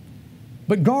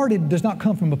 But guarded does not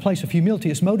come from a place of humility.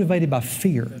 It's motivated by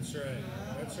fear. That's right.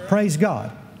 That's right. Praise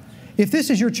God. If this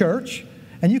is your church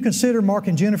and you consider Mark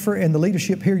and Jennifer and the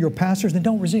leadership here your pastors, then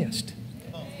don't resist.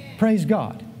 Praise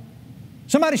God.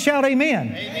 Somebody shout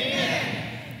amen. Amen.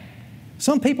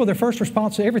 Some people, their first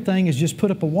response to everything is just put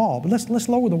up a wall. But let's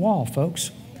lower the wall, folks.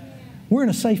 We're in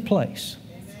a safe place.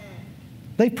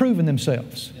 They've proven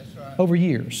themselves over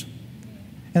years.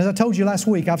 And as I told you last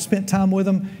week, I've spent time with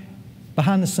them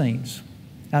behind the scenes.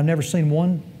 I've never seen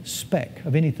one speck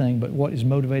of anything but what is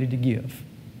motivated to give.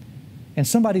 And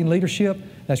somebody in leadership,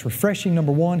 that's refreshing,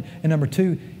 number one. And number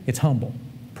two, it's humble.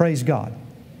 Praise God.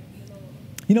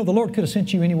 You know, the Lord could have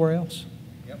sent you anywhere else.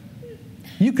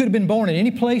 You could have been born in any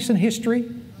place in history,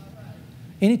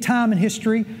 any time in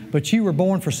history, but you were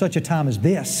born for such a time as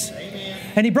this. Amen.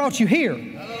 And He brought you here.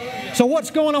 Hallelujah. So what's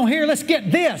going on here? Let's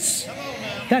get this.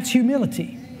 That's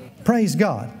humility. Praise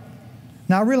God.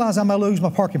 Now, I realize I may lose my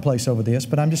parking place over this,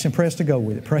 but I'm just impressed to go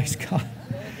with it. Praise God.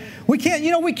 We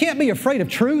can't be afraid of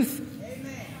truth.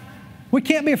 We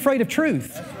can't be afraid of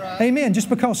truth. Amen. Just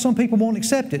because some people won't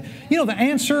accept it. You know, the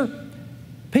answer,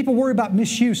 people worry about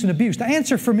misuse and abuse. The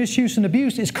answer for misuse and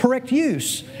abuse is correct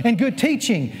use and good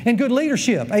teaching and good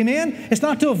leadership. Amen. It's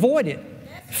not to avoid it.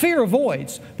 Fear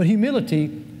avoids, but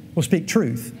humility will speak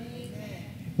truth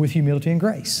with humility and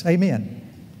grace. Amen.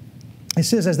 It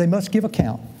says, as they must give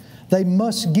account, they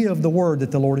must give the word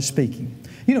that the Lord is speaking.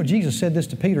 You know, Jesus said this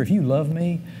to Peter, if you love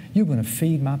me, you're going to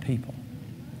feed my people.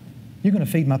 You're going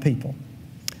to feed my people.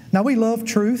 Now, we love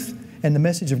truth and the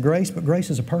message of grace, but grace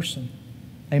is a person.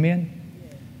 Amen?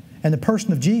 And the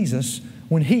person of Jesus,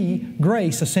 when He,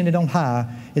 grace, ascended on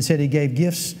high, it said He gave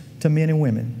gifts to men and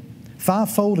women.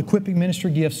 Fivefold equipping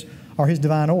ministry gifts are His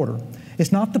divine order.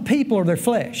 It's not the people or their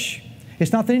flesh.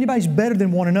 It's not that anybody's better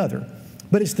than one another,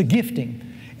 but it's the gifting.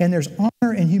 And there's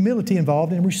honor and humility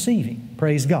involved in receiving.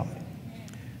 Praise God.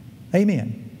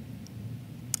 Amen.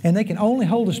 And they can only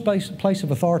hold a place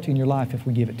of authority in your life if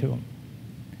we give it to them.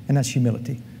 And that's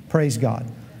humility. Praise God.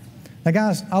 Now,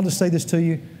 guys, I'll just say this to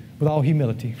you with all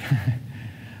humility.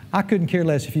 I couldn't care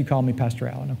less if you call me Pastor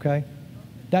Allen, okay?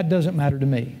 That doesn't matter to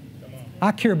me.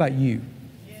 I care about you.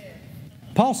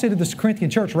 Paul said to the Corinthian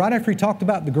church, right after he talked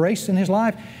about the grace in his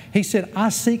life, he said, I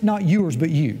seek not yours, but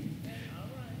you.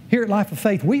 Here at Life of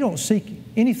Faith, we don't seek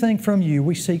anything from you.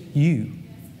 We seek you.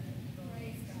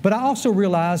 But I also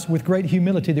realize with great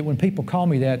humility that when people call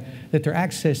me that they're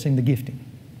accessing the gifting.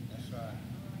 That's right.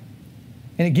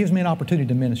 And it gives me an opportunity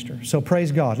to minister. So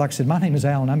praise God. Like I said, my name is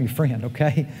Alan. I'm your friend,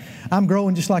 okay? I'm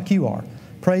growing just like you are.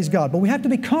 Praise God. But we have to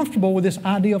be comfortable with this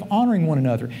idea of honoring one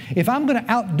another. If I'm going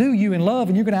to outdo you in love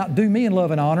and you're going to outdo me in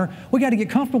love and honor, we got to get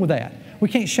comfortable with that. We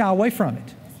can't shy away from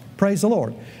it. Praise the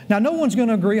Lord. Now, no one's going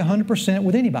to agree 100%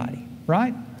 with anybody,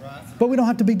 right? But we don't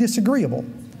have to be disagreeable.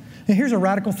 And here's a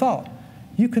radical thought.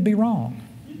 You could be wrong.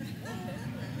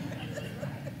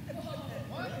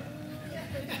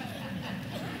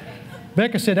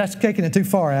 Becca said, that's taking it too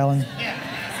far, Alan.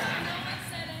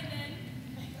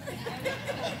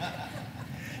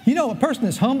 You know, a person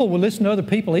that's humble will listen to other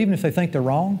people even if they think they're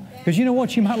wrong. Because you know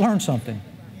what? You might learn something.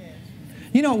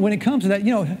 You know, when it comes to that,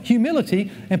 you know,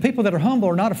 humility and people that are humble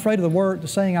are not afraid of the word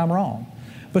saying I'm wrong.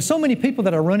 But so many people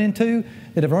that I run into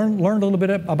that have learned a little bit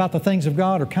about the things of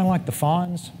God are kind of like the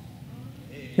Fonz.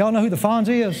 Y'all know who the Fonz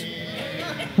is?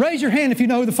 Raise your hand if you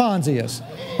know who the Fonz is.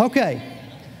 Okay.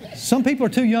 Some people are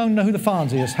too young to know who the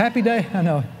Fonz is. Happy Day, I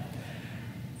know.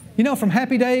 You know, from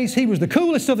Happy Days, he was the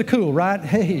coolest of the cool, right?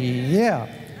 Hey,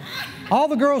 yeah. All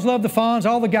the girls loved the Fonz.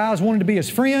 All the guys wanted to be his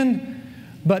friend.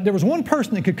 But there was one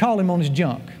person that could call him on his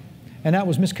junk, and that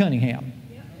was Miss Cunningham.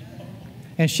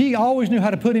 And she always knew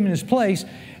how to put him in his place.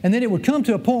 And then it would come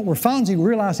to a point where Fonzie would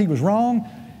realize he was wrong,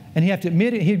 and he'd have to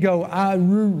admit it. He'd go, I'm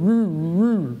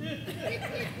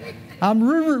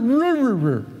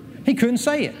He couldn't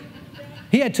say it.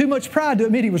 He had too much pride to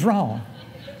admit he was wrong.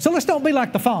 So let's don't be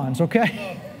like the Fonz,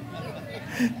 okay?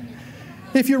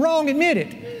 If you're wrong, admit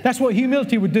it. That's what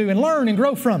humility would do, and learn and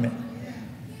grow from it.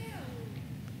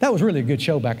 That was really a good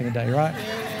show back in the day, right?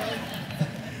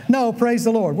 No, praise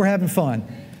the Lord. We're having fun.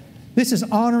 This is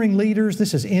honoring leaders.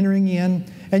 This is entering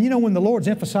in. And you know, when the Lord's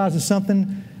emphasizing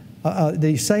something that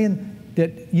He's saying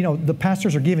that, you know, the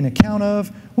pastors are giving account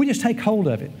of, we just take hold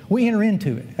of it. We enter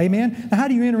into it. Amen? Now, how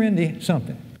do you enter into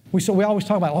something? We always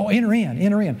talk about, oh, enter in,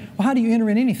 enter in. Well, how do you enter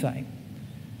in anything?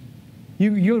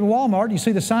 You go to Walmart, you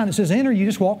see the sign that says enter, you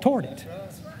just walk toward it.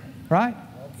 Right?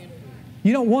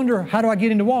 You don't wonder, how do I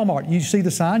get into Walmart? You see the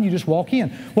sign, you just walk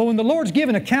in. Well, when the Lord's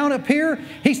giving account up here,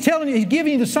 He's telling you, He's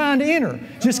giving you the sign to enter.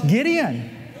 Just get in.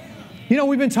 You know,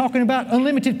 we've been talking about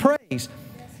unlimited praise.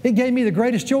 It gave me the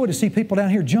greatest joy to see people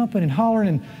down here jumping and hollering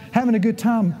and having a good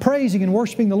time praising and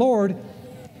worshiping the Lord.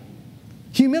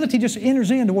 Humility just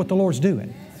enters into what the Lord's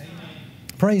doing.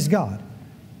 Praise God.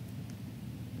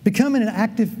 Becoming an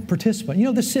active participant. You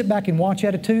know, this sit back and watch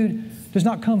attitude does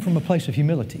not come from a place of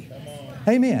humility.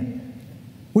 Amen.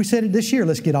 We said it this year,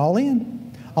 let's get all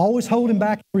in. Always holding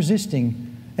back and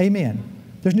resisting. Amen.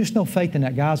 There's just no faith in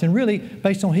that, guys. And really,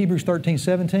 based on Hebrews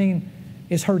 13:17,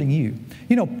 it's hurting you.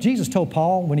 You know, Jesus told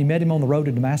Paul when He met him on the road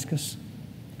to Damascus,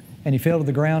 and he fell to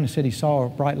the ground and said he saw a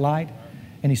bright light.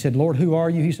 And he said, Lord, who are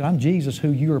you? He said, I'm Jesus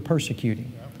who you are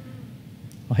persecuting.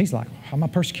 Well, he's like, how am I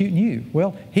persecuting you?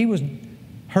 Well, he was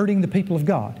hurting the people of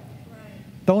God,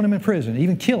 throwing them in prison,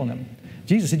 even killing them.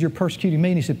 Jesus said, you're persecuting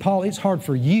me. And he said, Paul, it's hard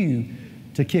for you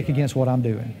to kick against what I'm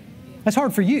doing. That's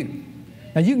hard for you.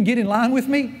 Now, you can get in line with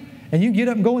me, and you can get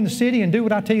up and go in the city and do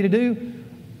what I tell you to do,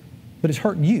 but it's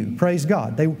hurting you. Praise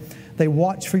God. They They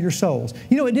watch for your souls.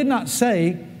 You know, it did not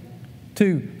say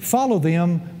to follow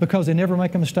them because they never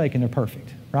make a mistake and they're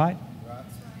perfect, right?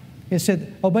 It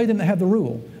said, obey them that have the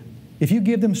rule. If you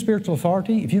give them spiritual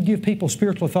authority, if you give people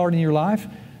spiritual authority in your life,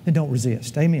 then don't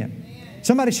resist. Amen.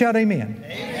 Somebody shout amen.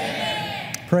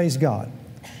 Amen. Praise God.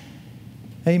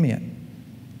 Amen.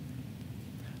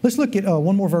 Let's look at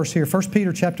one more verse here. 1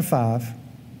 Peter chapter 5.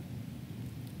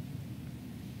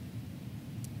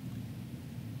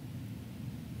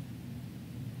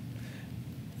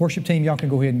 Worship team, y'all can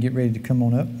go ahead and get ready to come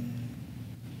on up.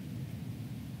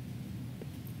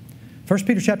 1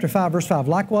 Peter chapter 5, verse 5.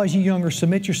 Likewise, ye younger,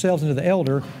 submit yourselves unto the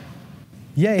elder.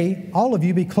 Yea, all of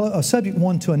you be subject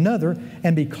one to another,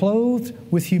 and be clothed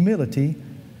with humility.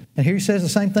 And here he says the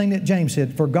same thing that James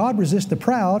said. For God resists the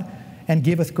proud, and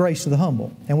giveth grace to the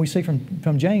humble. And we see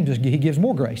from James, he gives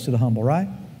more grace to the humble, right?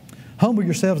 Humble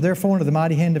yourselves, therefore, under the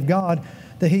mighty hand of God,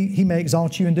 that He may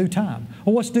exalt you in due time.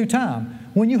 Well, what's due time?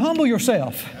 When you humble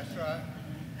yourself. That's right.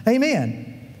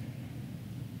 Amen.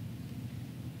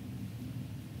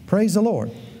 Praise the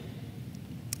Lord.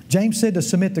 James said to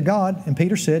submit to God, and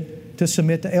Peter said to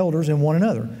submit to elders and one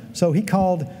another. So he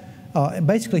called,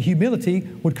 basically humility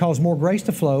would cause more grace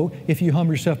to flow if you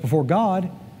humble yourself before God.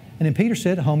 And then Peter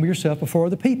said, humble yourself before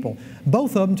other people.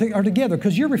 Both of them are together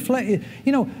because you're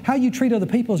how you treat other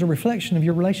people is a reflection of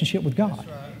your relationship with God.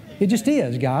 Right. It just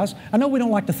is, guys. I know we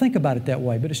don't like to think about it that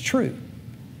way, but it's true.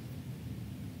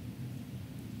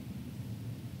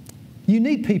 You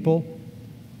need people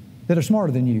that are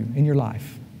smarter than you in your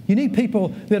life. You need people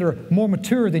that are more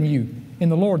mature than you in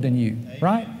the Lord than you,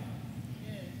 right?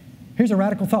 Here's a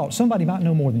radical thought. Somebody might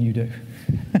know more than you do.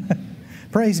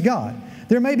 Praise God.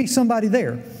 There may be somebody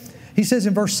there. He says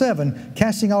in verse 7,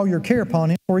 casting all your care upon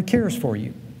Him, for He cares for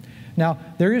you. Now,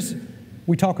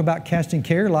 we talk about casting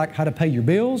care like how to pay your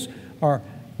bills or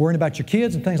worrying about your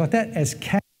kids and things like that as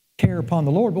casting care upon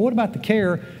the Lord. But what about the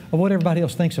care of what everybody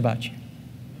else thinks about you?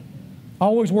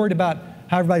 Always worried about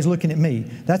how everybody's looking at me.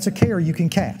 That's a care you can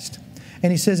cast.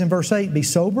 And he says in verse 8, be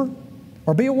sober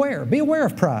or be aware. Be aware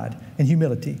of pride and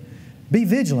humility. Be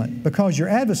vigilant, because your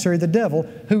adversary, the devil,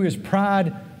 who is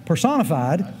pride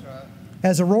personified,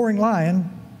 as a roaring lion,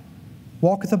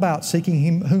 walketh about seeking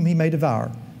him whom he may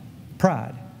devour.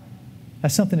 Pride.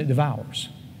 That's something that devours.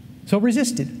 So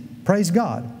resist it. Praise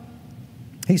God.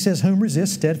 He says, whom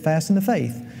resist steadfast in the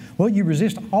faith. Well, you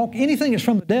resist anything that's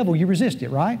from the devil, you resist it,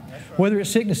 right? Whether it's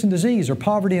sickness and disease or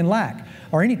poverty and lack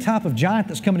or any type of giant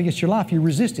that's coming against your life, you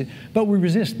resist it. But we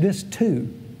resist this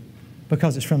too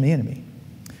because it's from the enemy.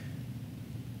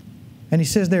 And he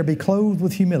says there, be clothed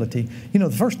with humility. You know,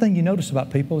 the first thing you notice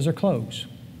about people is their clothes.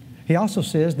 He also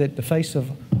says that the face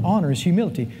of honor is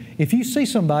humility. If you see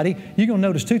somebody, you're going to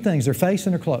notice two things, their face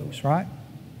and their clothes, right?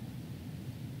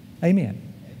 Amen.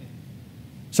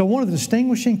 So one of the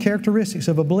distinguishing characteristics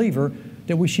of a believer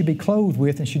that we should be clothed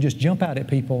with and should just jump out at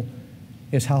people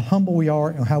is how humble we are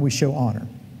and how we show honor.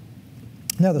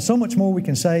 Now, there's so much more we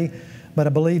can say, but I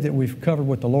believe that we've covered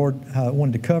what the Lord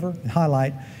wanted to cover and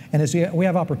highlight. And as we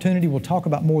have opportunity, we'll talk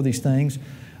about more of these things.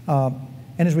 And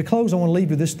as we close, I want to leave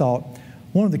you with this thought.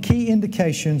 One of the key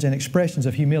indications and expressions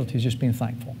of humility is just being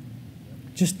thankful.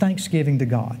 Just thanksgiving to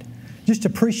God. Just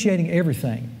appreciating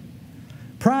everything.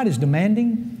 Pride is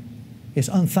demanding. It's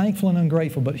unthankful and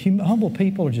ungrateful. But humble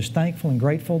people are just thankful and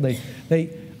grateful.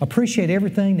 They appreciate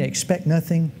everything. They expect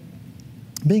nothing.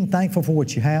 Being thankful for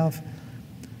what you have.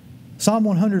 Psalm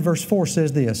 100 verse 4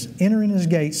 says this, enter into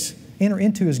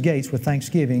His gates with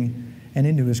thanksgiving and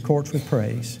into His courts with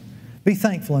praise. Be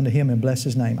thankful unto Him and bless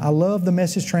His name. I love the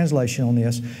Message translation on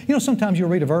this. You know, sometimes you'll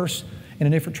read a verse in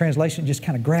a different translation, it just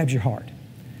kind of grabs your heart.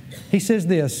 He says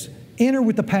this, enter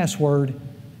with the password,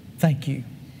 thank you.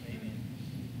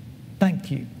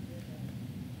 Thank you.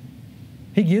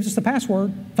 He gives us the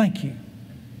password, thank you.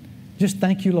 Just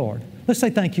thank you, Lord. Let's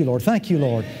say thank you, Lord. Thank you,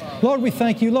 Lord. Lord, we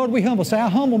thank you. Lord, we humble. Say, I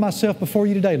humble myself before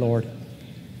you today, Lord.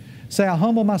 Say, I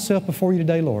humble myself before you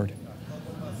today, Lord.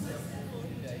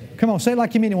 Come on, say it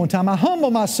like you mean it one time. I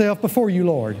humble myself before you,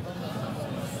 Lord.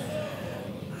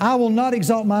 I will not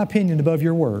exalt my opinion above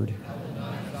your word.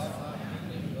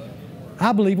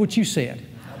 I believe what you said.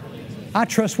 I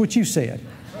trust what you said.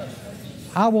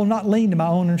 I will not lean to my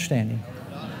own understanding.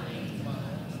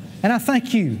 And I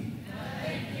thank you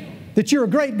that you're a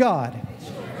great God.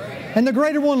 And the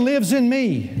greater one lives in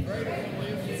me.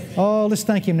 Oh, let's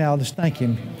thank Him now. Let's thank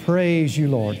Him. Praise you,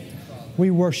 Lord.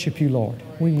 We worship you, Lord.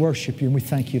 We worship you and we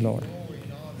thank you, Lord.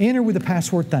 Enter with the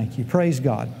password, thank you. Praise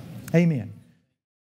God. Amen.